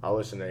 I'll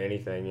listen to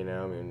anything, you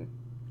know. I mean,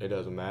 it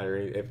doesn't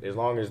matter as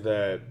long as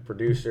the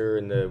producer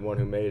and the one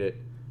who made it,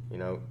 you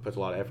know, puts a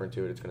lot of effort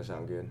into it. It's gonna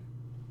sound good.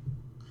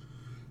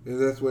 Is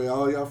that the way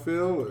all y'all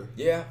feel? Or?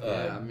 Yeah,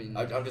 Yeah, I mean-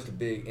 I'm just a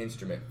big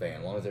instrument fan.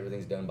 As long as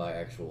everything's done by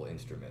actual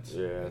instruments,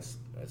 Yeah.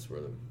 that's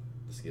where the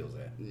skill's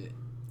at.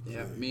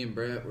 Yeah, me and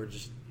Brett were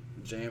just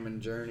jamming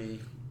Journey.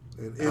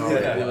 And Oh,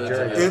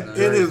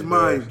 yeah. in his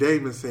mind,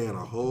 Damon's saying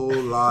a whole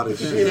lot of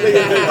shit.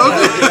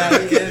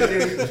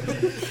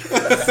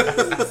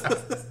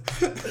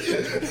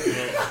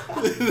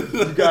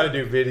 You gotta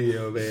do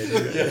video, man.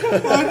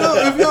 I know,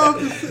 if y'all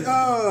can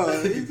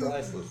see, he's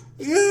Priceless.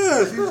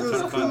 yes, he's Trying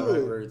just to find the right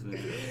cool. words,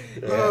 man.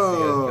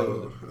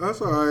 Oh,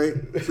 that's all right.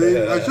 See,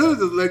 I should have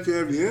just let you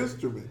have the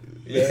instrument.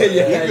 Yeah,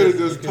 You could have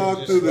just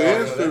talked through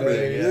the swallow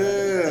it, instrument.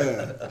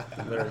 yeah.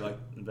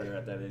 I'm better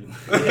at that anyway.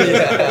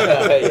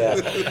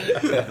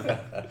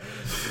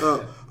 Yeah.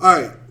 All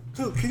right.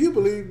 Dude, can you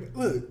believe me?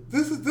 Look,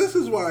 this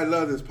is why I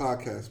love this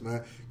podcast,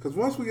 man. Because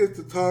once we get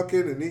to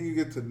talking, and then you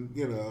get to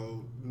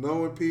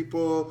knowing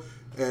people,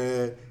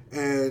 and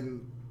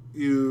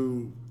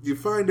you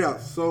find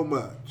out so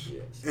much,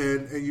 Yes.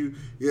 and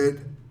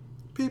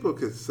people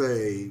could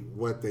say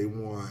what they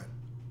want.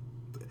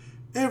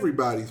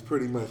 Everybody's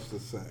pretty much the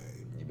same.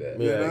 You bet.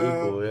 Yeah, You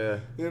know? equal, yeah.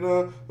 You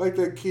know, like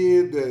that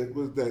kid that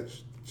was that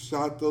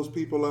shot those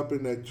people up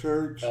in that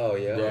church. Oh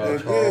yeah,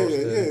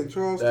 And in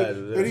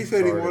Charleston. And he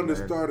said he wanted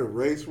to start a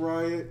race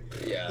riot.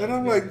 Yeah. And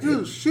I'm like,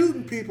 dude,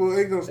 shooting people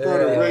ain't gonna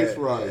start a race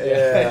riot.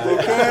 Yeah.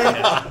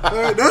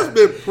 Okay? That's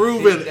been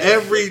proven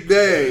every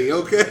day,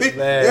 okay?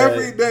 Man.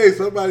 Every day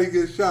somebody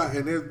gets shot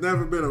and there's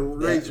never been a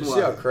race You riot.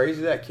 see how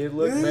crazy that kid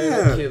looked, man?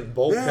 Yeah. That kid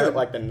bolt cut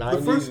like the 90s.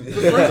 The first-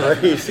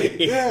 Crazy.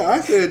 Yeah,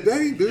 I said,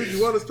 dang, dude,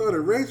 you want to start a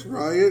race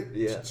riot?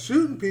 Yeah.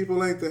 Shooting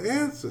people ain't the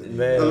answer.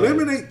 Man.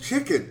 Eliminate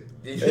chicken.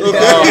 Hey,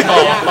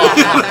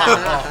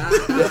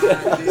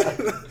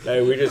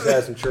 we just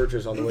had some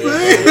churches on the way.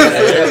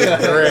 It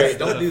was great.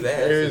 Don't do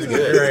that. It was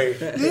great.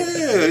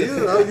 Yeah,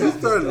 you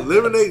start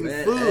eliminating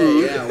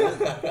food.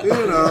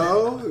 You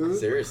know.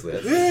 Seriously.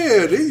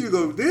 Yeah,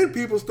 then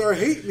people start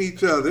hating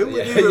each other. It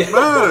wouldn't even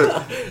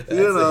matter.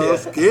 You know,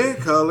 skin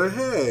color,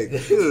 heck.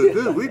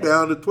 Dude, we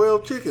down to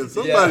 12 chickens.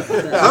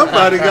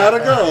 Somebody gotta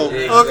go.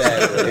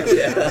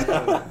 Exactly.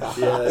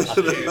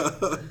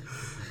 Okay.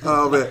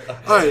 Oh man!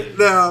 All right,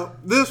 now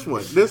this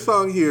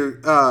song here,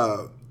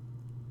 we're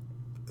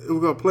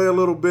gonna play a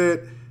little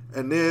bit,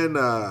 and then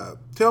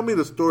tell me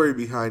the story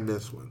behind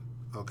this one,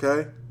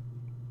 okay?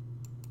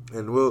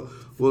 And we'll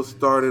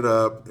start it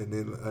up, and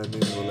then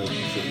we'll let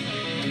you sing.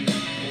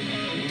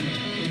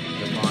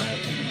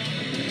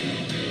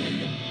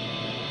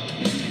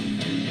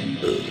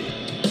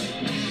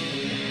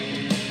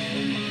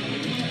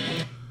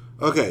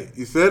 Okay,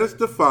 you said it's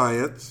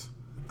Defiance.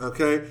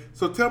 Okay,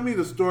 so tell me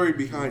the story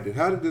behind it.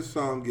 How did this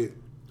song get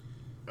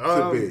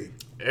to be?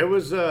 It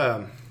was,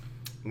 well,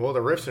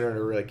 the riffs in it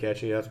are really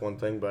catchy. That's one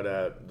thing,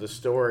 but the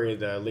story,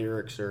 the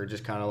lyrics are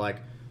just kind of like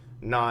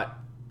not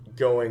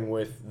going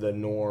with the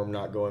norm,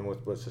 not going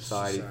with what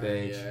society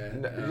thinks.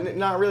 Yeah.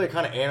 Not really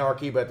kind of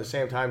anarchy, but at the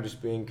same time,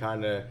 just being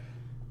kind of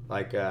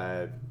like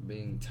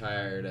being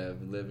tired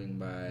of living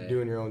by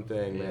doing your own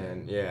thing,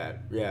 man. Yeah.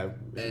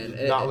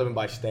 And not living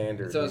by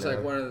standards. So it's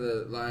like one of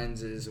the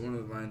lines in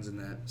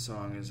that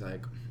song is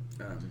like,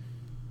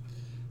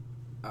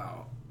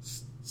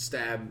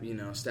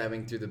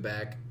 stabbing through the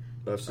back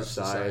of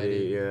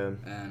society. Yeah.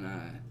 And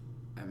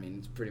I mean,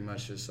 it's pretty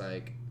much just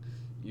like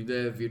you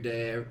live your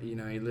day, you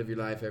live your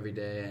life every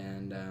day,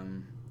 and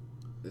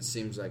it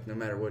seems like no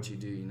matter what you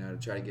do, to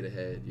try to get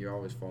ahead, you're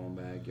always falling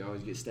back. You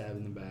always get stabbed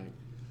in the back.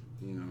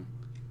 It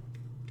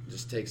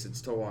just takes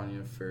its toll on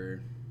you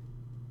for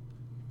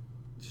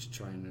just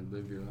trying to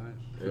live your life.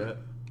 Yeah.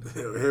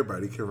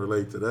 Everybody can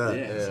relate to that.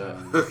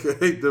 Yeah.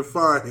 Okay,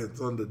 Defiance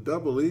on the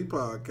Double E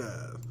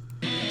podcast.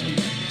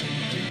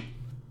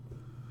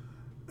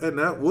 And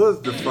that was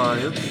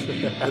Defiance.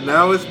 And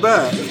now it's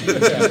back.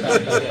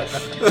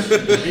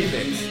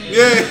 Remix.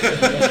 Yeah.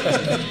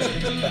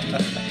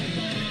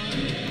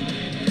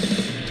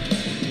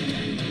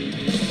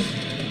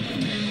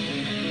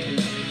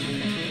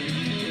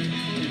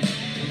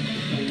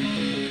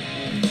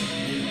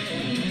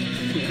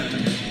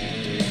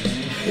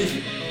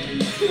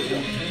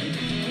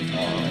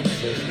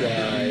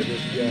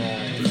 This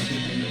guy.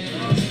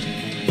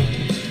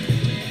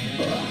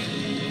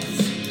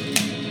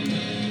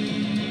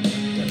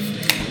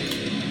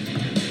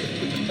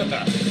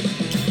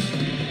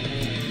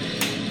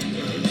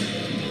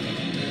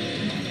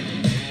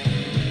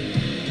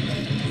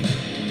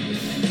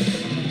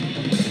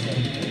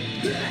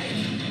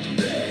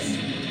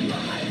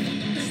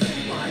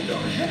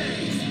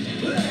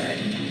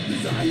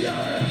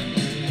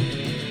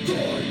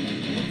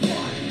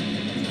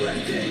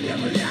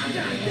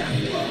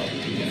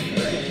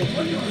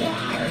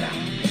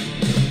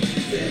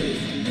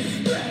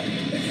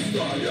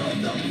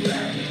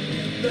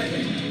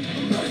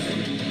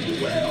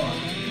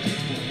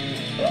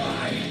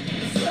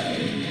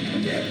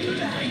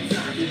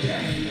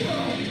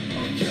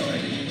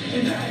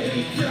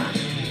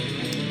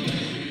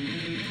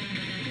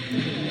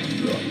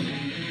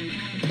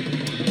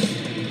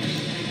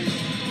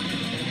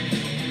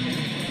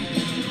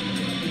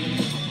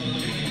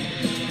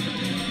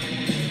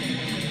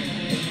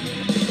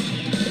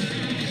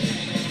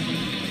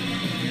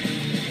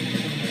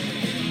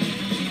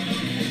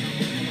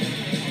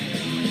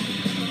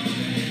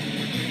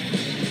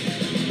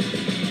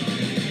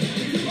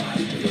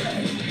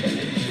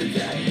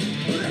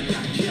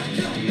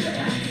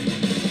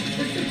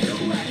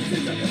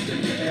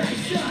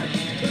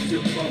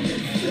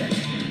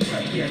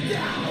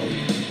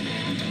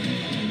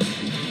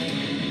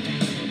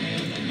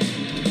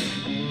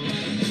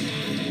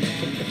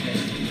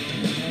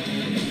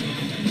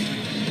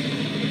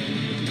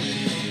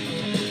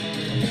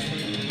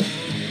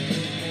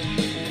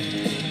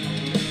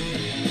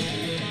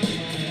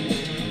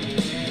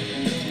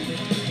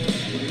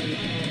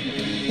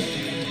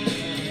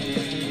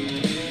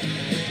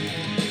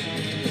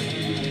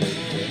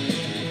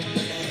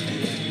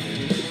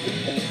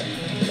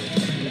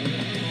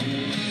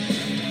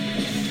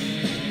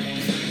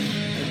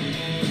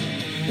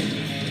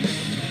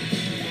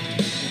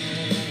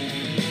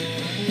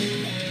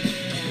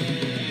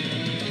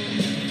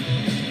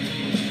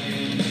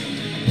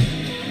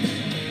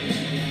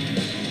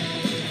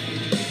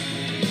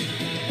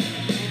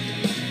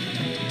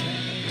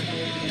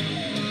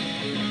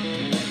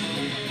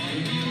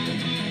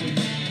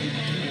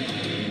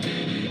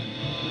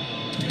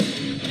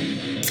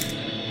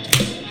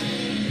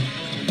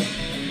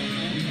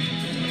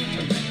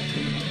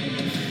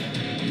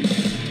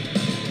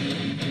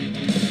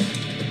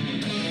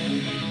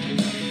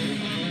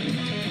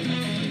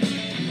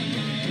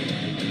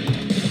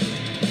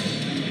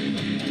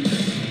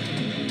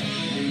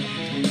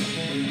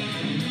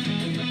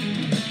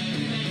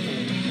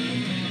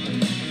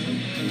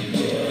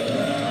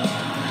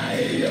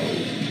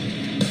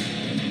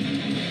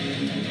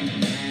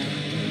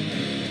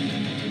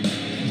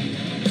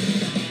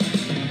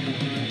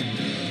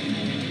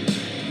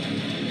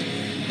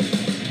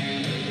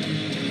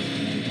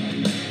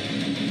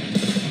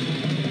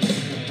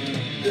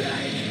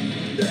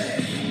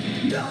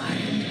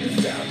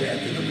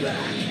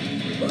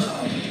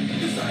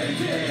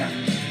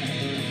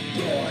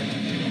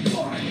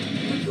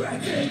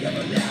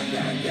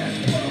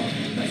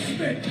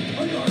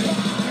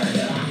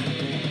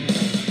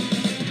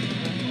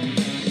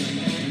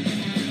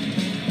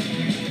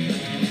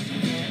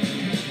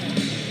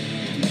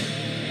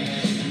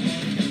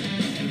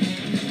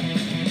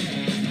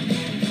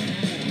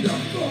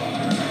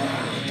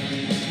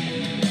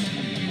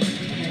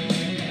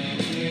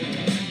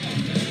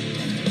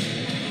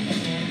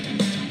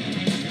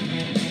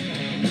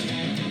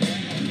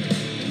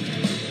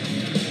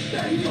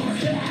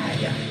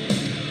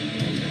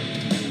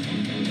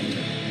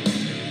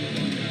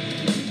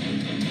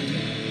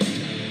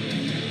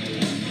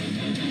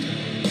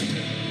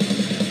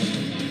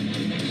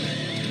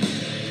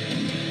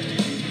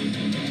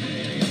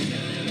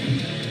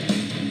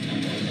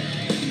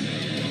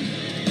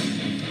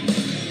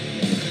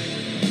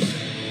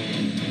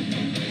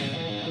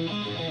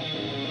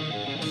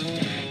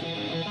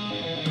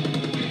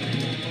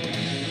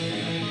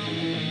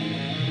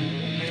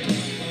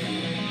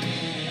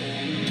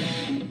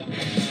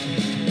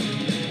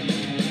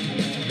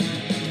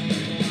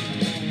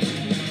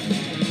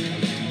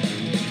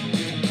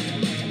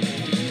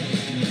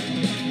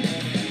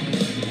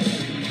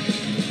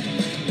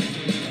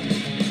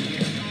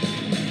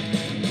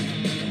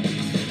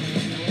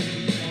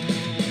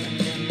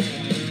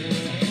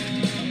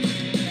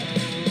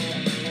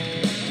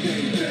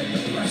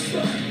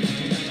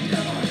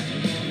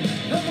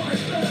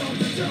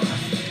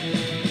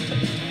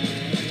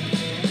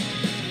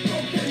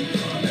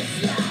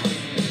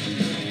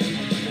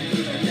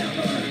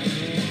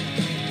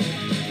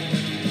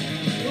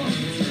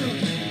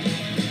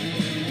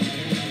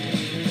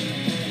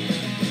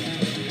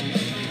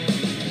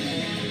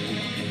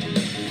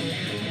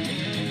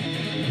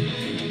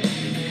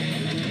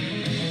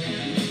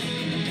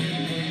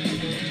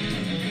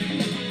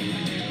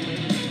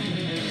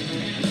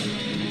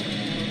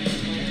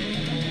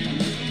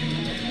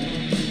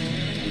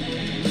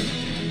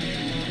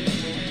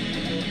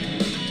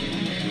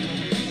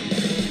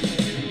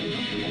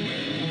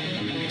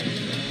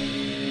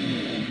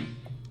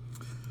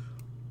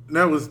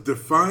 That was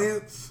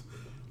Defiance,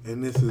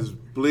 and this is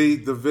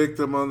Bleed the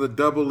Victim on the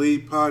Double E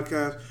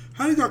podcast.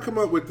 How did y'all come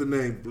up with the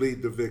name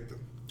Bleed the Victim?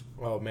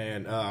 Oh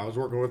man, I was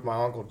working with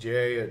my Uncle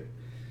Jay and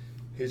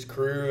his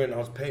crew, and I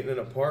was painting an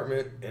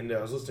apartment, and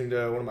I was listening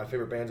to one of my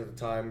favorite bands at the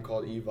time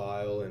called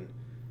Evil, and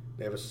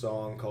they have a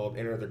song called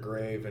Enter the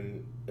Grave,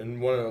 and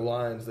in one of the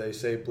lines they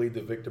say bleed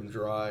the victim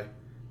dry,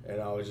 and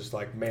I was just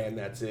like, man,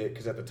 that's it,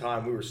 because at the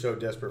time we were so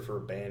desperate for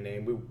a band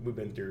name. We've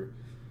been through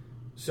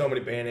so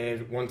many band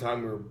names. One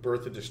time we were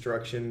Birth of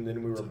Destruction,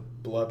 then we were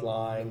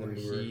Bloodline, and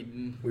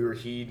we were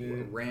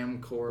Hedon,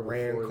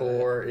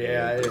 Ramcore,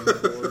 yeah.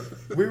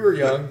 We were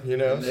young, you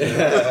know. So,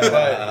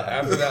 but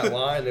after that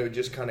line, it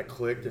just kind of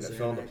clicked and it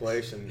fell into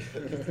place, and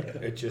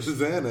it just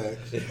Xanax.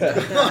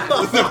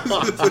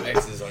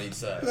 X's on each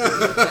side. What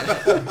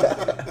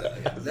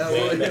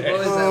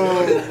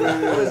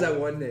was that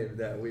one name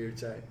that we were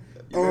trying?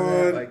 You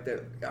remember that? Like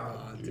that?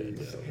 Oh,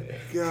 dude.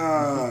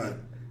 God.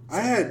 I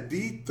had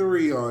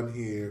D3 on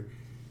here,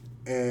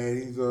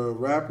 and he's a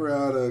rapper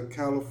out of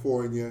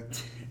California.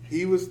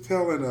 He was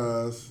telling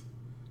us,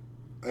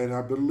 and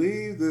I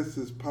believe this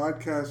is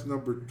podcast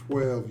number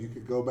 12. You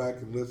could go back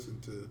and listen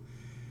to.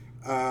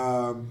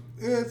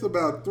 It's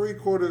about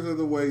 3/4 of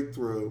the way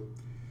through,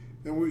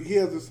 and he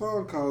has a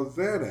song called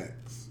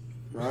Xanax,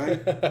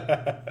 right?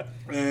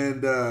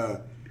 And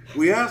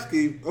we asked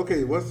him,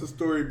 okay, what's the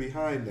story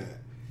behind that?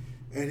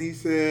 And he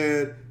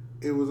said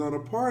it was on a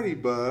party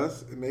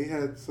bus, and they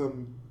had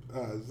some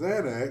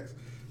Xanax,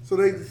 so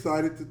they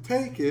decided to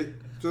take it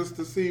just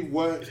to see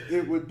what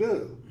it would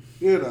do.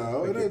 You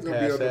know, it ain't gonna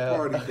be on the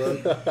party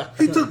bus.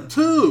 He took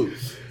two.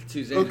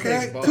 Two Xanax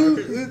Okay, bars.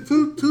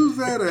 two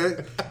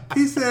Xanax.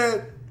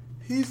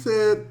 He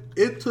said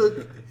it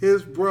took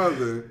his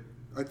brother,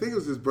 I think it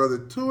was his brother,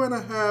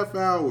 2.5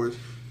 hours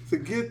to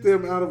get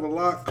them out of a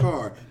locked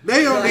car.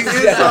 They on the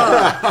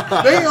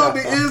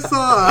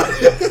inside.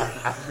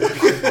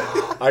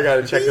 I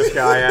gotta check this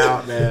guy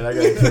out, man. I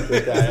gotta check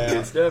this guy Good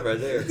out. stuff right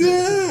there.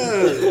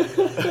 Yeah.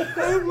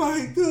 I'm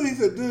like, dude, he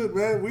said, dude,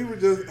 man, we were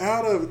just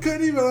out of it.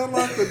 Couldn't even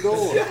unlock the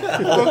door.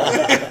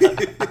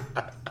 Okay.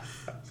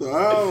 So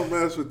I don't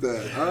mess with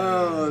that.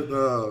 Oh,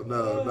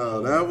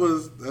 no. That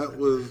was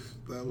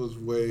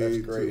way That's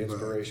great too much.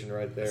 inspiration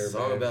right there,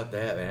 Song man. about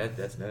that, man.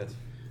 That's nuts.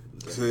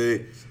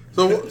 See,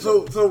 so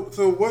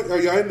what? Are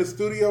y'all in the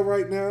studio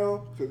right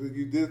now? Because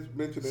you did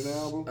mention an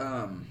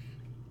album.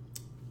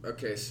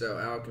 Okay, so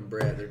Alec and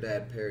Brett, their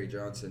dad Perry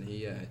Johnson,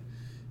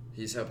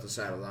 he's helped us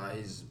out a lot.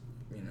 He's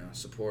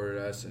supported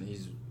us, and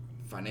he's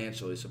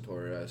financially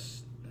supported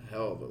us a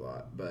hell of a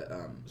lot. But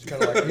It's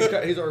kind of like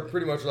he's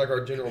pretty much like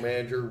our general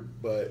manager,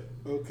 but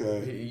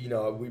Okay.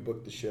 we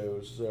book the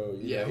shows, so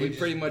yeah, he we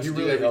pretty much do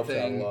really helps out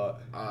everything. a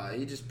lot.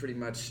 He just pretty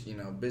much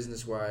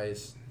business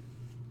wise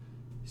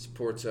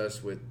supports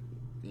us with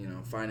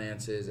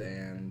finances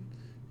and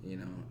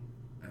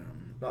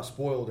Not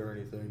spoiled or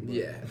anything. But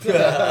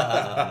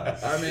yeah.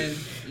 I mean,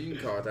 you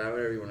can call it that,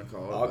 whatever you want to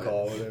call it. I'll but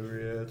call it whatever.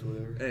 Yeah, it's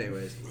whatever.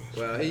 Anyways,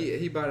 well,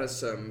 he bought us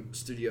some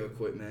studio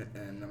equipment,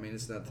 and I mean,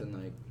 it's nothing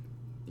like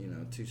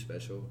too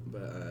special.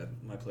 But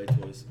My play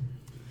toys.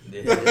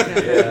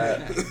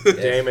 Yeah,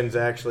 Damon's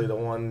actually the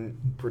one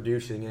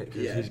producing it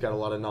because he's got a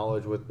lot of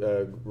knowledge with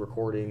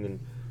recording and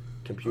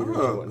computers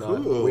and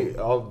whatnot.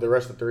 Cool. The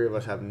rest of the three of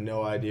us have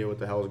no idea what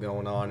the hell is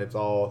going on. It's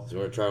all So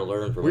we're trying to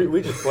learn from him.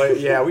 we just play.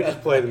 Yeah, we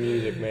just play the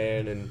music,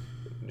 man, and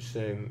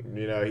sing.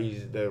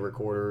 He's the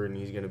recorder and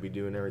he's gonna be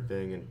doing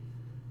everything, and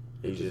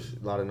he's just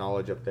a lot of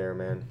knowledge up there,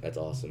 man. That's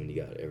awesome, and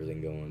you got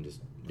everything going. Just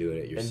doing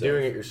it yourself. And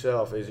doing it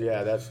yourself is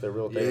that's the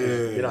real thing.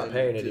 Yeah. You're not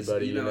paying just,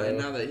 anybody. And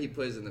now that he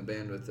plays in the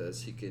band with us,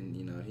 he can,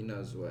 he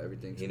knows what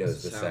everything's He supposed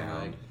knows to the sound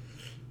sound. like.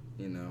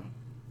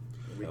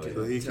 We Oh, can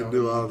So he tell can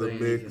do him all the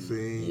anything, he can-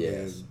 mixing.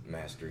 Yes,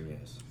 mastering.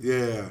 Yes.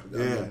 Yeah,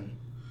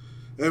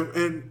 yeah.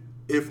 And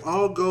if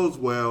all goes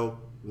well,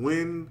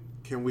 when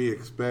can we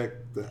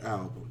expect the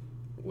album?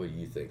 What do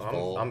you think?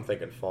 Fall? I'm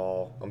thinking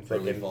fall. I'm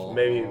Early thinking fall.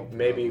 maybe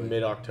Probably.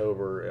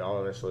 mid-October.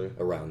 Honestly,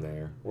 Around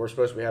there. we're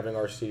supposed to be having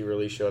our CD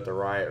release show at the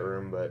Riot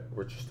Room, but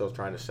we're still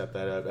trying to set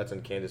that up. That's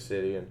in Kansas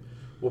City, and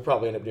we'll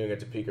probably end up doing a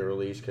Topeka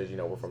release because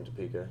we're from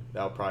Topeka.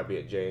 That'll probably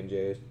be at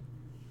J&J's,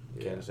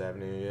 Kansas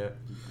Avenue. Yeah.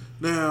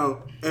 Now,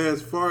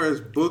 as far as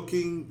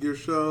booking your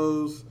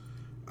shows,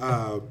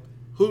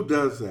 who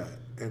does that?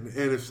 And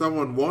if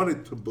someone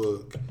wanted to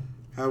book,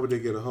 how would they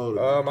get a hold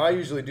of it? I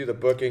usually do the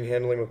booking,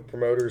 handling with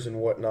promoters and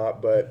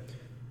whatnot, but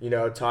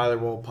Tyler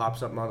will pop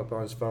something up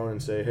on his phone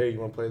and say, "Hey, you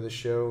want to play this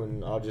show?"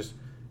 And I'll just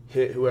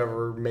hit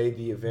whoever made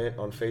the event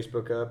on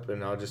Facebook up,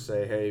 and I'll just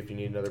say, "Hey, if you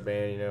need another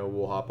band,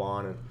 we'll hop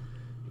on."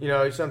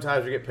 And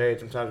sometimes we get paid,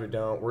 sometimes we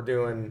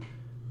don't.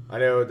 I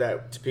know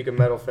that Topeka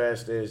Metal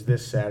Fest is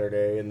this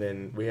Saturday, and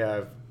then we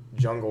have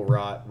Jungle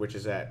Rot, which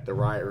is at the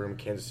Riot Room,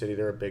 Kansas City.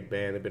 They're a big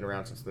band. They've been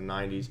around since the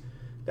 90s.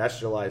 That's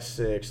July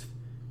 6th.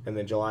 And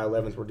then July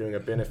 11th, we're doing a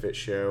benefit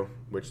show,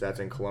 which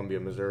that's in Columbia,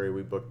 Missouri.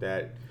 We booked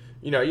that.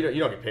 You don't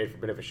get paid for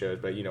benefit shows,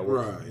 but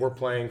we're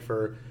playing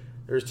for.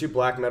 There's two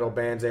black metal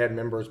bands. They had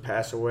members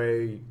pass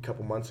away a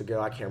couple months ago.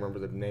 I can't remember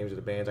the names of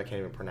the bands. I can't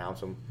even pronounce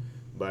them.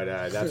 But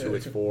that's who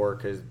it's for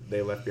because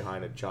they left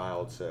behind a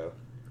child. So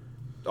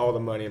all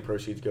the money and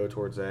proceeds go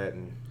towards that,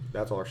 and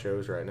that's all our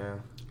shows right now.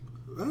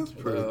 That's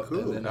pretty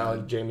cool. and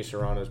then, Jamie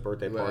Serrano's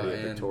birthday party at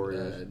and,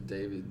 Victoria's.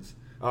 David's.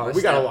 Oh, My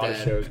we got a lot of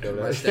stepdad- shows going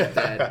My on.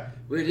 stepdad.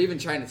 We were even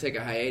trying to take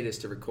a hiatus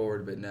to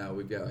record, but no,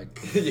 we've got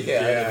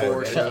Yeah,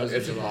 4 it's shows in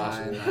it's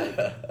July and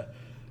impossible.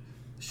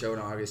 show in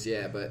August.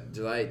 Yeah, but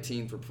July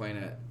 18th we're playing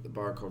at the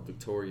bar called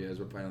Victoria's.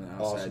 We're playing on the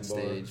outside Awesome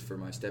bar. stage for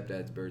my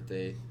stepdad's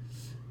birthday.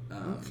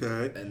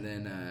 Okay. And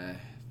then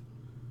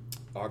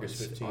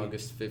August 15th.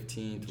 August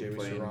 15th Jamie we're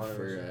playing Serrano's.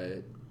 for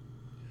a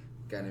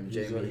guy named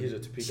He's Jamie. a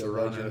Topeka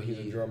Serrano. legend. He's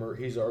a drummer.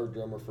 He's our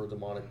drummer for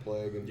Demonic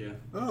Plague. And Yeah.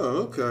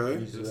 Oh, okay.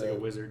 he's Looks like a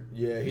wizard.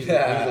 Yeah, he's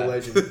a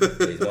legend.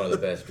 He's one of the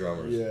best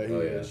drummers. Yeah, he oh,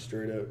 is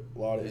straight up. A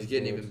lot of He's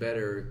getting even influence.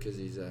 better because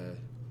he's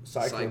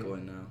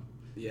cycling now.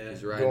 Yeah.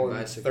 He's riding Going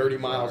bicycle 30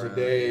 miles a around,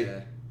 day.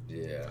 Yeah.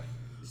 Yeah.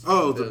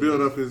 Oh, to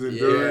build up his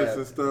endurance Yeah.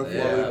 and stuff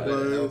Yeah, while but he it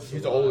plays. helps.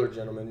 He's an older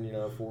gentleman,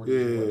 40s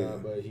and Yeah.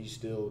 whatnot, but he's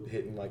still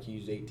hitting like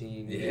he's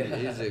 18. Yeah.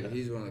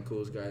 He's one of the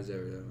coolest guys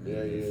ever. Though, man.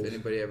 Yeah, he if is.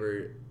 anybody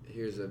ever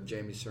hears of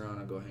Jamie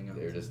Serrano, go hang out.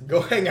 They're with him. just Go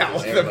hang out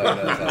with him.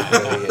 everybody knows how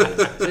cool he is.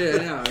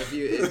 Yeah, no.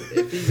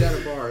 If he's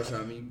at a bar or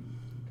something,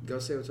 go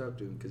say what's up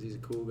to him because he's a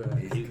cool guy.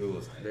 He's the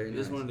coolest. Very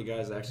He's nice. one of the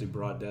guys that actually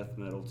brought death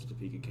metal to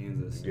Topeka,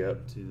 Kansas.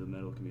 Yep. To the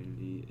metal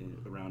community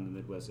around the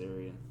Midwest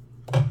area.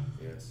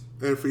 Yes.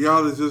 And for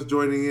y'all that's just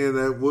joining in,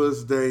 that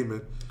was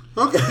Damon.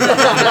 Okay.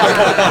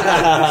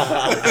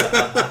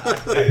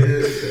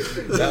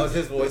 That was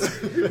his voice.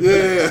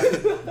 Yeah.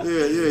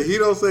 He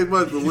don't say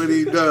much, but when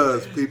he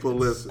does, people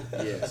listen.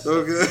 Yes.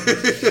 Okay.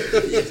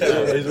 He's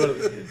one of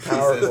the He says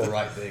powerful. the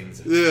right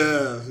things.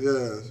 Yes.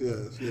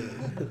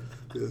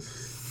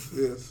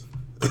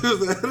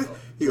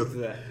 He goes,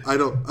 I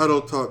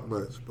don't talk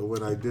much, but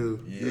when I do,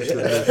 you should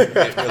listen.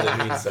 It really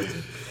means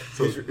something.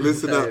 So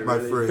listen up, my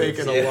friends.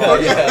 Thinking a Yeah. lot.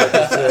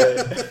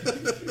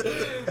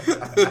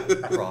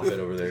 Prophet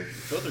over there.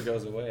 Filter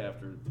goes away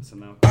after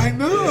some alcohol. I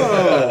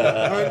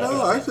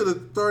know. I should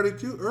have started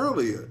you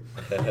earlier.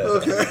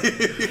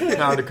 Okay.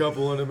 Pound a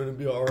couple in him and it'll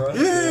be all right.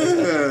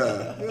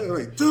 Yeah.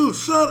 Like, dude,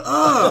 shut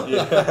up.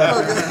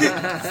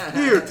 Okay.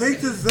 Here, take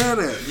this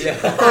Xanax.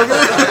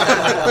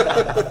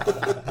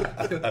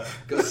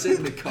 Go sit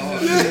in the car.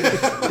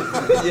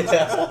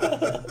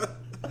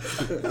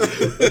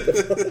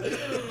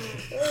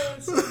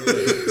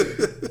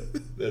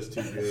 That's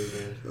too good,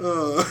 man.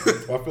 Uh,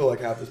 I feel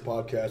like half this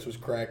podcast was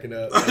cracking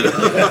up.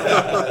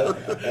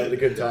 Having a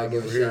good time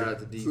over Shout here. out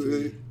to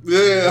D2.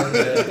 yeah.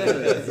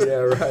 Yeah,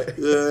 right.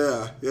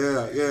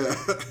 Yeah.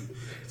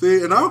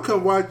 See, and I'll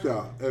come watch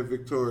y'all at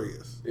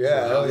Victorious.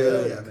 Yeah, hell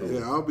yeah.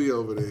 Yeah, I'll be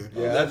over there.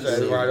 Yeah, that's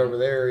right over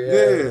there.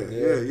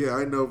 Yeah.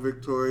 I know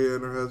Victoria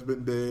and her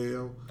husband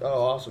Dale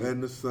Oh, awesome.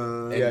 and the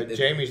son. Yeah,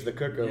 Jamie's the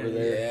cook over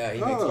there. Yeah, he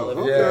makes all of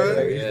Oh, it.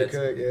 okay. Yeah, he's the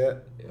cook. Yeah,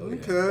 Oh, yeah.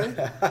 Okay.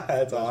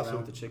 that's Around awesome.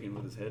 with the chicken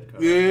with his head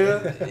covered.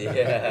 Yeah.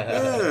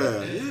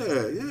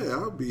 Yeah.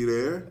 I'll be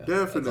there.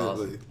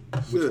 Definitely.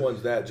 Which Shit.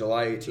 one's that?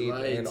 July 18th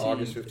July and 18th.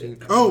 August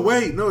 15th. Oh,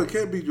 wait. No, it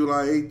can't be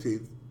July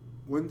 18th.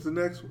 When's the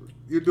next one?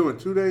 You're doing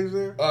 2 days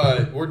there?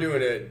 We're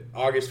doing it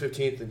August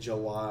 15th and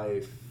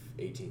July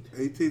 18th.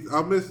 18th.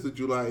 I missed the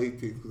July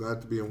 18th because I have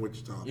to be in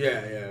Wichita.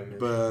 Yeah.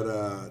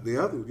 But the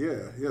other,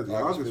 the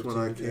August one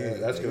I 15th, can. yeah,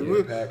 that's gonna be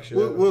a packed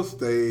show. We'll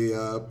stay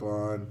up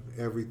on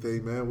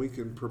everything, man. We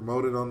can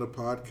promote it on the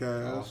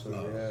podcast Awesome,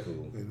 yeah.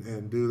 Cool.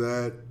 and do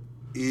that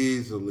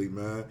easily,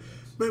 man.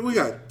 Man, we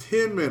got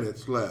 10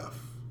 minutes left.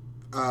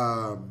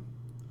 I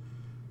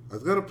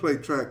was gonna play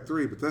track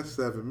 3, but that's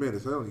 7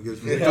 minutes. I only get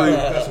 3.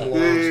 That's some long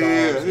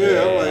songs.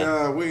 Yeah.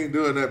 I'm like, we ain't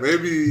doing that.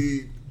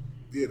 Maybe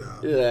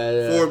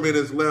 4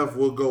 minutes left.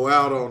 We'll go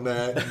out on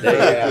that.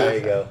 There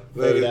you go.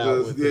 Let Fade it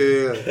out just,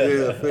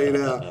 with fade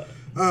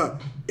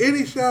out.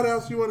 Any shout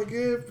outs you want to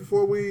give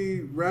before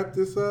we wrap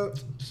this up?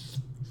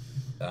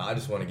 I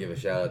just want to give a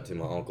shout out to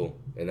my uncle,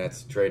 and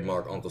that's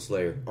trademark Uncle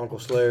Slayer. Uncle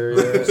Slayer.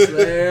 Yeah.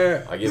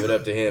 Slayer. I give it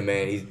up to him,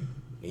 man.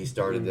 He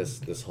started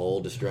this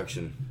whole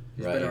destruction.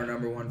 He's right? been our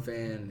number one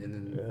fan,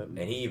 and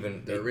And he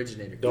even the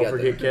originator. Don't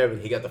forget Kevin.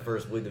 He got the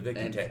first Bleed the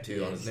Victim And-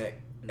 tattoo on his neck.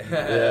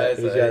 Yeah,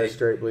 he's got a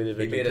straight bleeding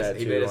He victim made us. tattoo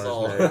He made us on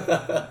all. his neck.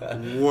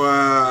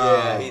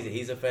 Wow. Yeah,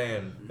 he's a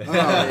fan. Oh,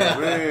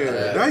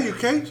 man. Now you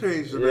can't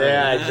change the name.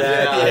 Yeah,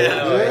 exactly.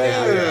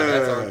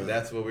 Yeah.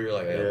 That's what we were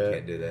like. Oh, Yeah. we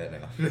can't do that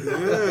now.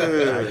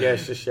 Yeah. I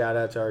guess just shout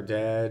out to our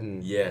dad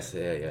and Yes.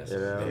 You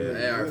know.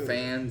 Hey, our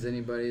fans,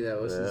 anybody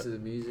that listens to the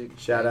music.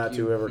 shout thank out to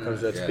you. whoever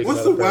comes up Yeah. speaking.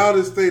 What's the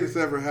wildest thing that's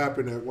ever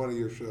happened at one of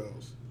your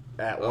shows?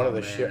 At one of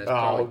the shows. It's Oh,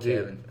 probably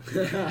dude.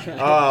 Kevin.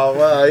 Oh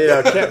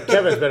well,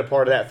 Kevin's been a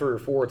part of that 3 or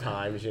 4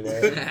 times. You know.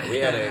 We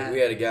had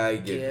a guy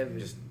get Kevin.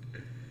 just.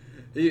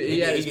 He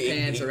had his He-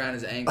 pants he- around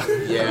his ankles.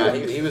 Yeah,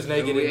 he was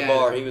naked We in the had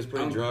bar. He was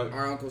pretty drunk.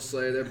 Our Uncle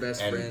Slayer, they're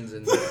best And- friends,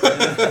 and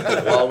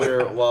while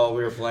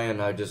we were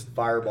playing, I just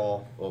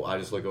Fireball.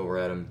 look over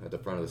at him at the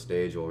front of the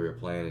stage while we were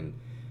playing, and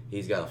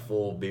he's got a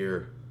full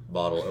beer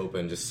bottle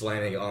open, just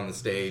slamming it on the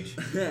stage.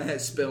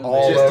 spilling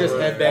All beer. over- just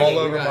headbanging. all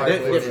over my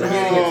It- it's voice.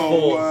 forgetting it's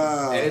full,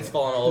 wow. and it's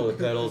falling all over the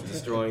pedals,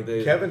 destroying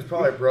things. Kevin's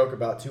probably broke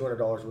about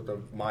 $200 worth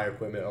of my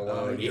equipment Oh,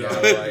 alone. you yeah,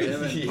 dropped- right.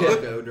 Him and Yeah.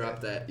 Paco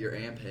dropped your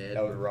amp head.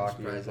 That was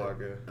Rocky Surprised and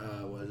that-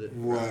 Paco. Was it?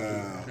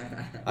 Wow.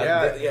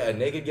 Yeah, a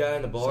naked guy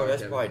in the bar. Sorry,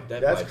 That's Kevin. probably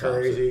That's probably tops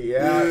it. crazy.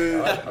 Yeah.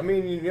 Yeah. I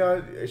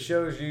mean,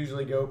 shows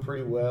usually go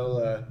pretty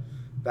well.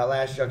 That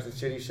last Junction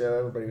City show,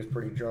 everybody was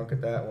pretty drunk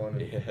at that one.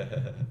 Yeah.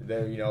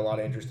 There, a lot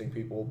of interesting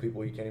people you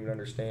can't even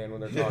understand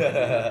when they're talking.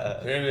 I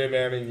mean,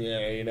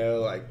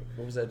 like.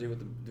 What was that dude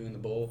with doing the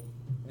bowl?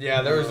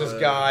 Yeah, there was this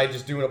guy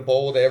just doing a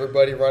bowl to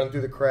everybody running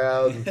through the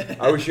crowd.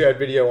 I wish you had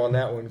video on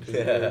that one because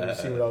you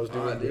see what I was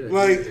Oh, I doing.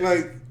 did.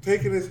 Like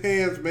taking his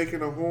hands,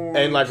 making a horn.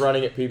 And like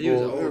running at people. He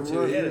was old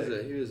too.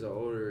 Yeah. He was an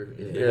older.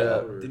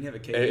 Yeah. older. Didn't he have a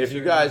KD If you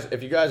shirt? guys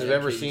have Yeah,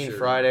 ever Katie seen shirt.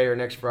 Friday or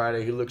Next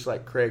Friday, he looks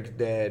like Craig's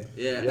dad.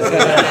 Yeah.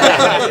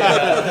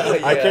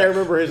 I can't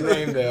remember his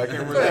name though. I can't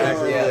remember the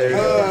actor's name.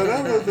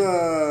 That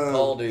was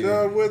Paul dude.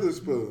 John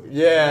Witherspoon.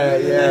 Yeah.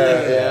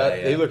 Yeah.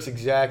 He looks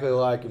exactly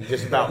like him,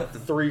 just about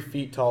 3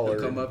 feet taller.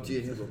 He'll come up to you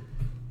and he'll go,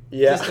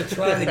 Yeah. Just to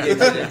try to get you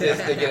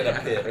just to get in a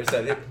pit or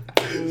something.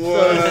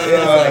 Wow.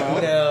 It's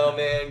like, no,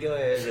 man, go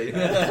ahead.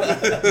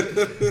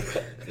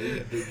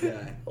 big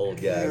guy. Old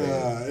guy, man.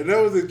 Yeah, and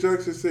that was in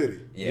Junction City.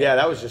 Yeah,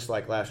 that was just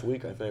like last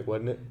week, I think,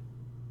 wasn't it?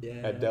 Yeah.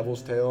 At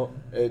Devil's Tail.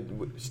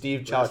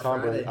 Steve Last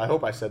Chalicombre. Friday. I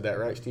hope I said that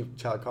right. Steve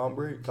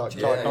Chalicombre?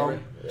 Chalicombre.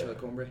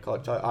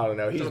 I don't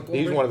know. He's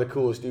Chalicombre. one of the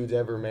coolest dudes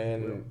ever,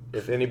 man.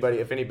 If any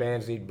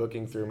bands need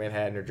booking through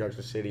Manhattan or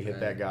Junction City,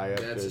 hit that guy up.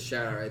 That's a 'cause-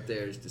 shout out right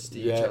there. Is to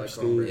Steve Yeah,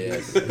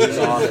 Chalicombre. Steve. He's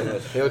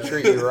awesome. He'll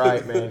treat you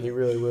right, man. He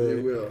really will. He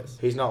will.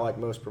 He's not like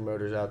most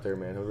promoters out there,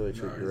 man. He'll really No,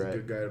 treat he's you a right.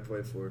 good guy to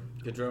play for.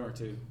 Good drummer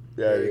too.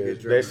 Yeah, Very he good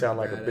is. drummer. They sound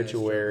like Badass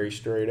Obituary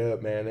straight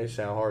up, man. They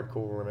sound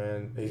hardcore,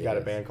 man. He's got a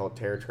Yes. band called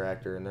Terror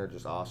Tractor, and they're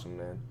just awesome,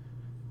 man.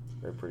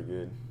 They're pretty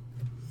good.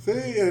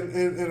 See,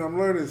 and I'm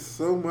learning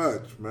so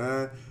much,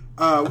 man.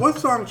 What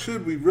song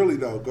should we really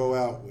though go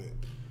out with?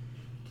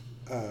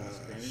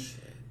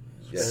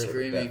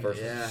 Screaming, that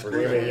first- yeah. first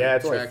Screaming, track. yeah,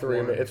 it's like Track 3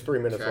 one. minutes. It's 3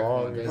 minutes Track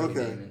long. one, man. gotta be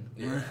Okay. Damon.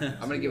 Yeah.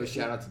 I'm gonna give a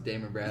shout out to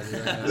Damon Bradley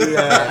right now.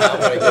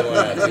 I'm gonna get one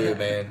out too,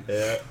 man.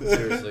 Yeah.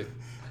 Seriously.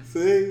 See,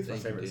 My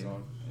Thank favorite you,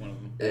 song. One of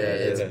them. Yeah,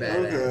 it's yeah.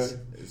 badass.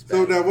 okay. It's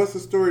So badass. now, what's the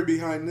story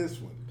behind this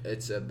one?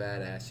 It's a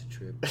badass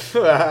trip. It's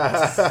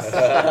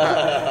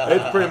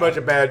pretty much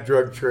a bad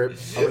drug trip.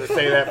 I'm going to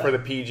say that for the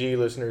PG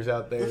listeners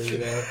out there,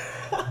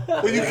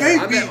 Well, you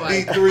can't I beat meant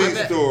like- D3's I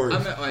meant- story. I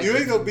meant like- You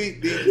ain't gonna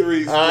beat D3's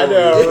story. I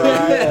know,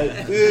 right?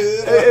 Like,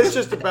 Yeah. it's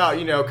just about,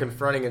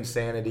 confronting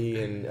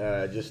insanity and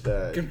just,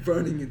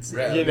 Confronting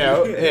insanity.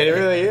 and it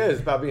really is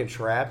about being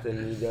trapped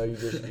and,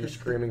 you're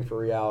screaming for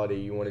reality.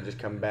 You want to just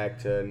come back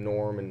to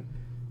norm and,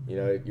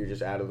 you're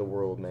just out of the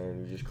world, man.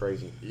 You're just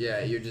crazy.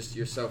 Yeah, you're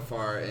so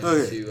far into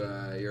Okay.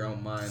 your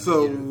own mind.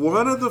 So You-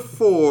 one of the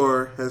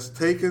 4 has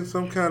taken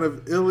some kind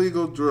of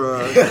illegal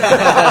drug, and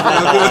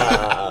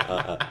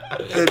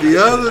the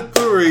other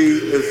 3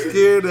 is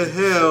scared to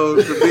hell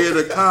to be an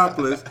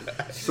accomplice.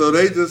 So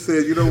they just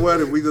said, you know what?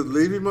 If we just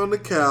leave him on the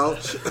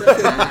couch,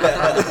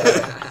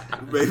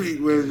 maybe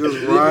we'll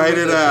just ride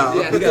it out.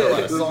 Yeah, we got a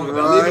lot of Just songs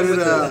leave ride him it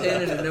with out. a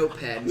pen and a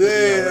notepad.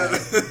 Yeah.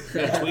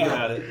 Yeah, tweet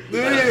about it.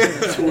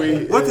 Yeah.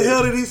 Tweet. What the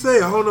hell did he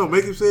say? I don't know.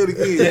 Make him say it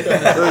again.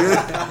 Okay?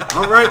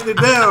 I'm writing it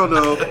down,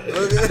 though.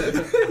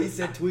 Okay? He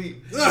said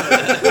tweet. God,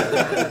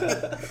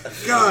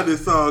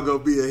 this song gonna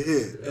be a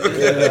hit.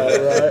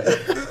 Yeah,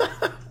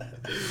 right.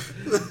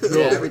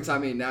 Yeah, every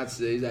time he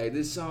announces it, he's like,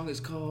 "This song is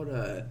called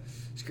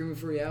Screaming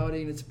for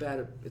Reality, and it's about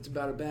a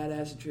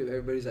badass trip."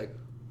 Everybody's like,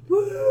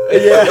 "Woo!"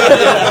 Yeah.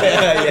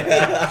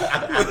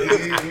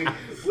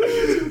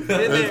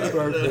 That's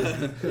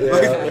perfect.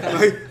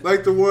 Yeah.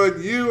 Like the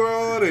one you're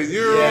on and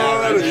you're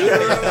on and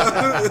you're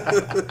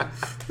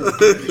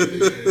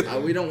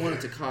on. We don't want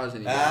it to cause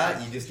any.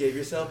 You just gave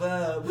yourself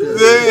up.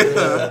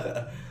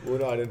 Yeah. We're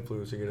not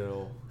influencing it at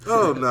all.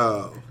 Oh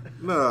no.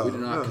 No. We do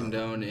not no.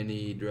 condone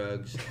any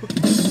drugs.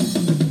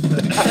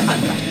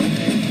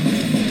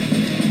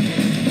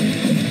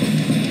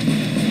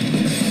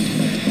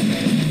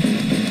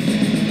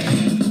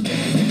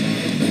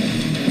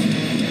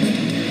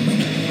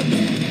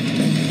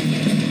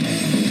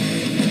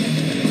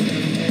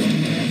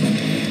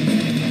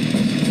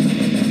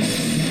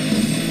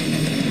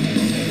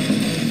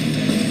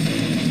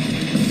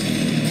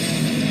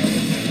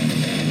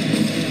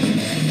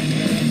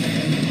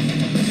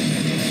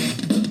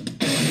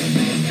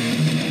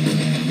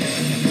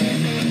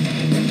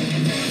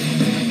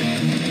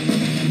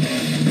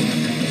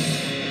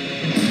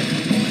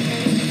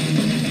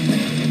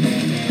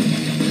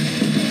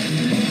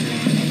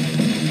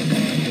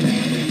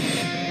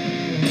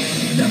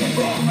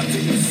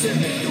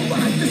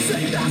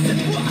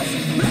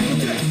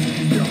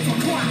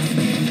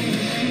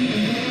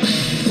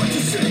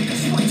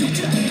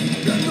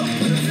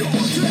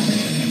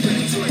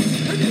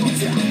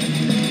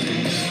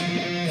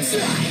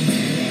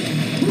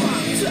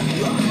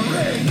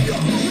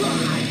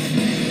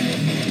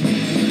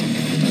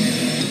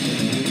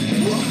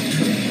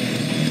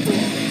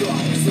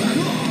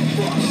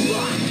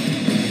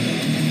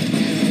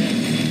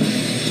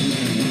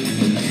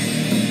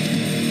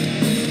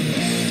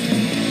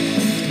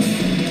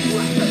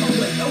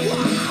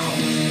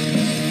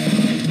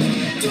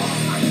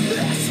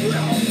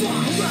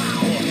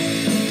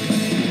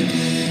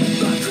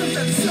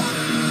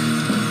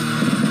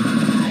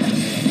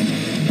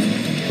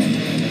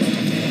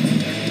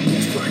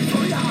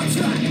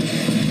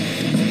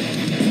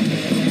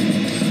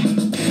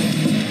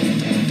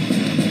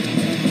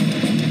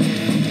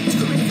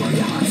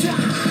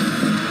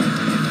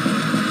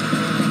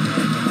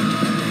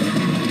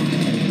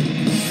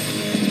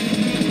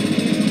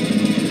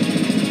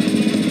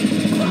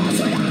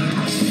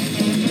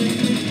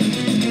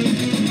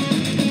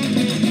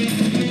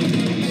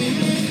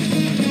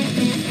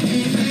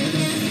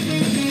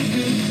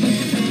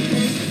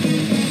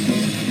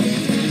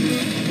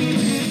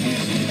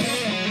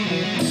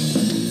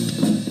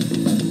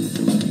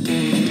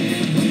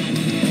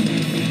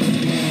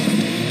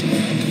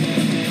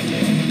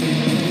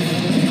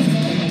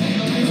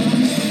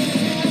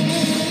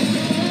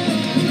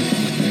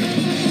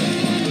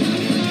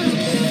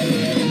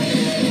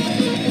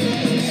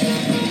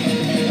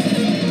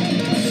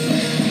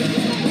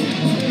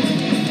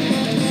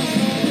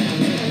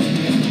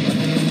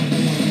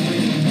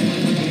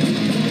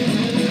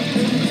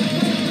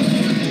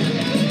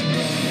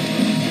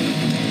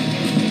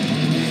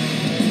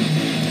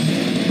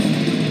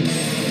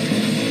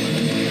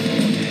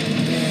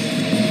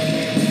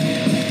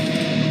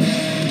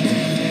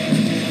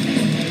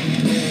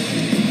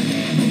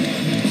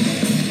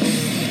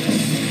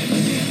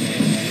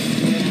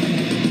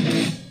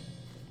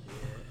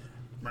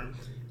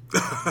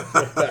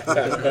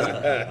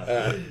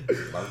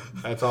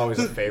 That's always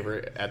a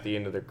favorite at the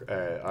end of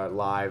the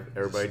live.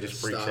 Everybody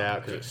just freaks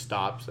out because it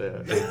stops.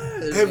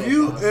 Have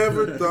you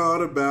ever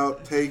thought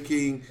about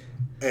taking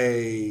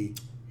a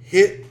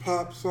hit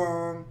pop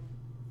song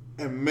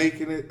and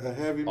making it a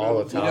heavy metal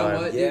All the song? You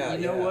know what? Yeah,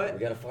 You know what? We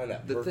gotta find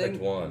that The perfect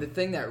thing, one. the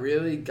thing that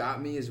really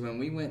got me is when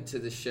we went to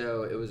the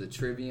show. It was a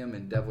Trivium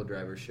and Devil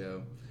Driver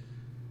show,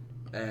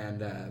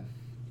 and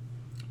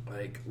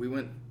we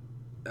went.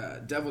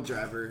 Devil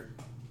Driver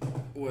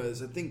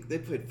was, I think they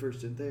played first,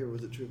 didn't they, or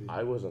was it Trivium?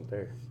 I wasn't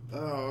there.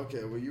 Oh,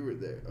 okay. Well, you were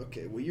there.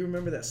 Okay. Well, you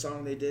remember that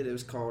song they did? It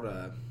was called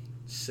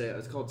 "Sail."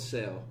 It's called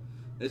 "Sail."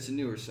 It's a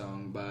newer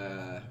song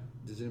by.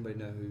 Does anybody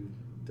know who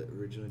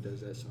originally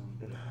does that song?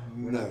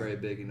 We're not very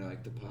big into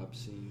like the pop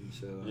scene,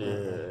 so.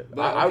 Yeah,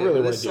 But I really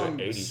want this to do song, an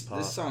 80s pop.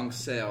 This song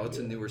 "Sail." It's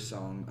a newer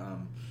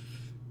song,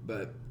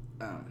 but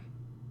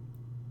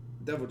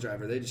Devil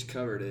Driver, they just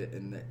covered it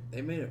and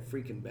they made it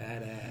freaking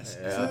badass.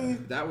 Yeah. See?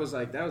 That was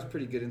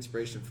pretty good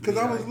inspiration for me. Because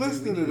I was Like,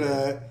 listening dude,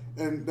 to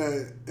we need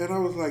that, and I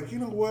was like, you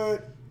know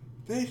what?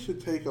 They should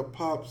take a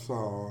pop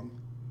song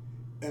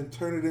and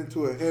turn it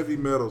into a heavy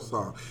metal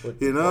song. With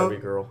You know? Barbie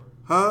Girl.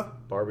 Huh?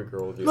 Barbie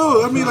Girl. Would do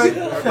No, I that. mean like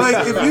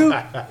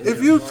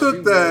if you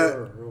took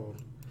that,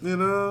 you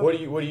know. What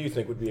do you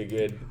think would be a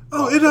good?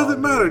 Oh, pop it doesn't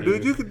song matter, to do?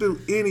 dude. You could do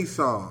any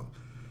song,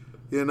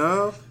 you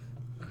know.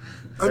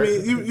 I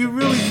mean, you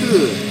really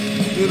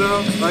could, you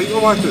know. Like, go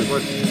watch this.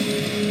 Watch this.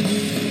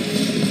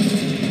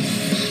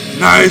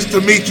 Nice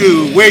to meet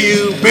you. Where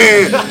you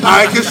been?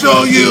 I can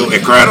show you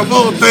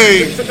incredible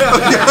things.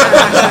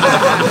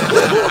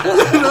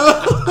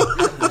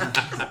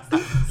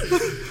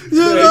 You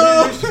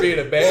know? You used to be in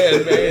a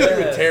band, man. They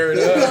would tear it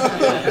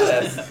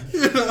up.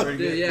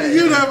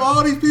 You'd have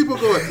all these people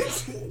going,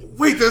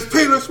 wait, there's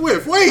Taylor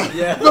Swift. Wait,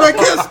 but I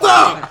can't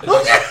stop.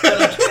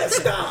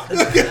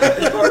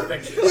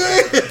 Perfect.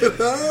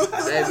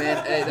 Hey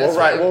man, hey, that's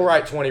We'll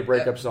write 20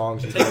 breakup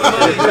songs. You know,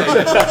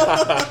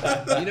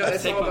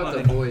 it's all about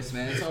the voice,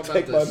 man. It's all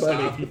about the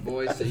soft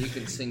voice that you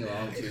can sing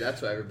along to.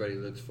 That's what everybody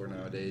looks for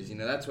nowadays. You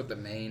know, that's what the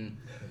main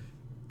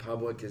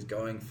public is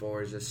going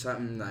for, is just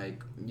something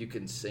like you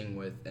can sing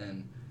with.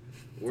 And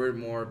we're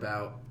more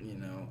about, you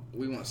know,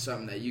 we want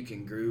something that you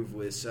can groove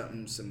with,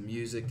 some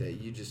music that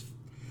you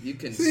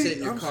can sit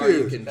in your car,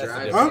 serious. you can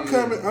drive. I'm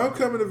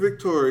coming to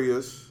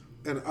Victorious,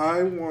 and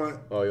I want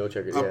You'll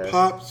check it. a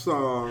pop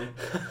song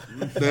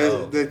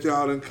that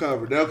y'all done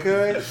covered.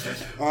 Okay,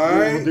 all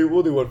right.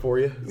 We'll do one for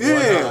you.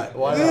 Yeah,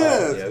 Why not?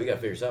 yes. Yeah, we gotta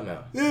figure something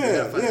out.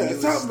 Yeah,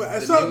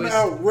 something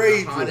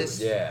outrageous. The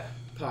hottest Yeah.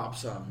 pop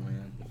song, man.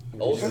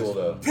 Old school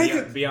though. Take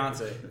it.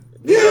 Beyonce.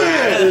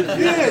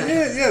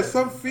 Yeah.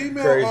 Some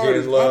female Crazy in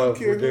artist. Love. I don't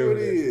care We're who it doing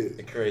is.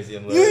 Crazy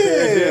in Love.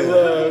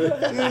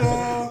 Yeah, you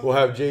know. We'll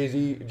have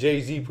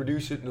Jay-Z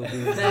produce it, and it'll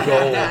be gold.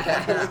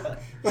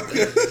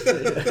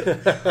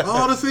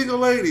 All the single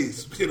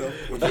ladies, you know.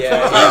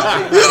 Yeah.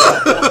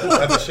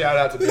 That's a shout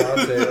out to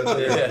Beyonce.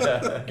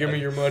 Yeah. Give me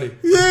your money.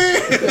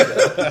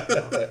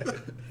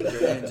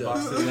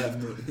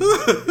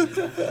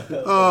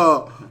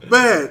 Oh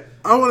man,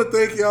 I want to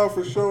thank y'all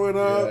for showing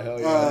up. Yeah, hell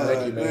yeah.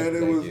 Thank you, man.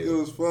 It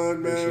was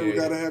fun, man. Appreciate We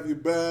got to have you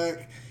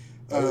back.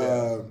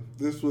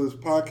 This was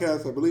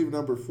podcast, I believe,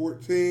 number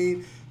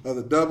 14 of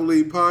the Double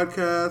E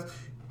podcast.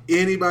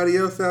 Anybody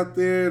else out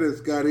there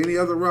that's got any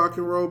other rock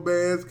and roll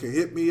bands can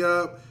hit me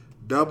up.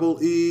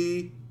 Double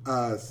E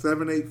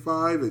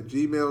 785 at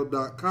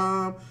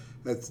gmail.com.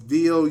 That's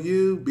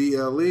DOUBLE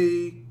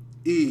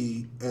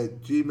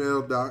at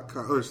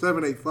gmail.com, or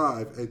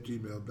 785 at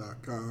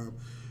gmail.com.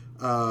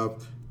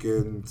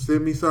 Can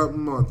send me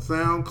something on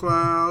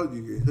SoundCloud.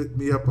 You can hit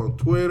me up on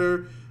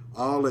Twitter,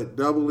 all at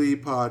Double E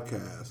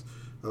Podcast.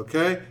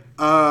 Okay?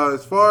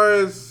 As far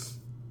as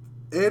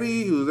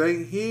Eddie, who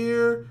ain't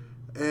here,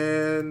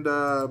 and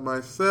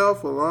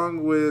myself,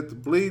 along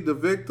with Bleed the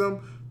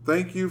Victim,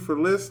 thank you for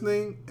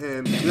listening,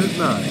 and good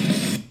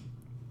night.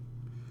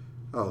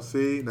 Oh,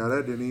 see? Now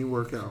that didn't even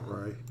work out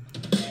right.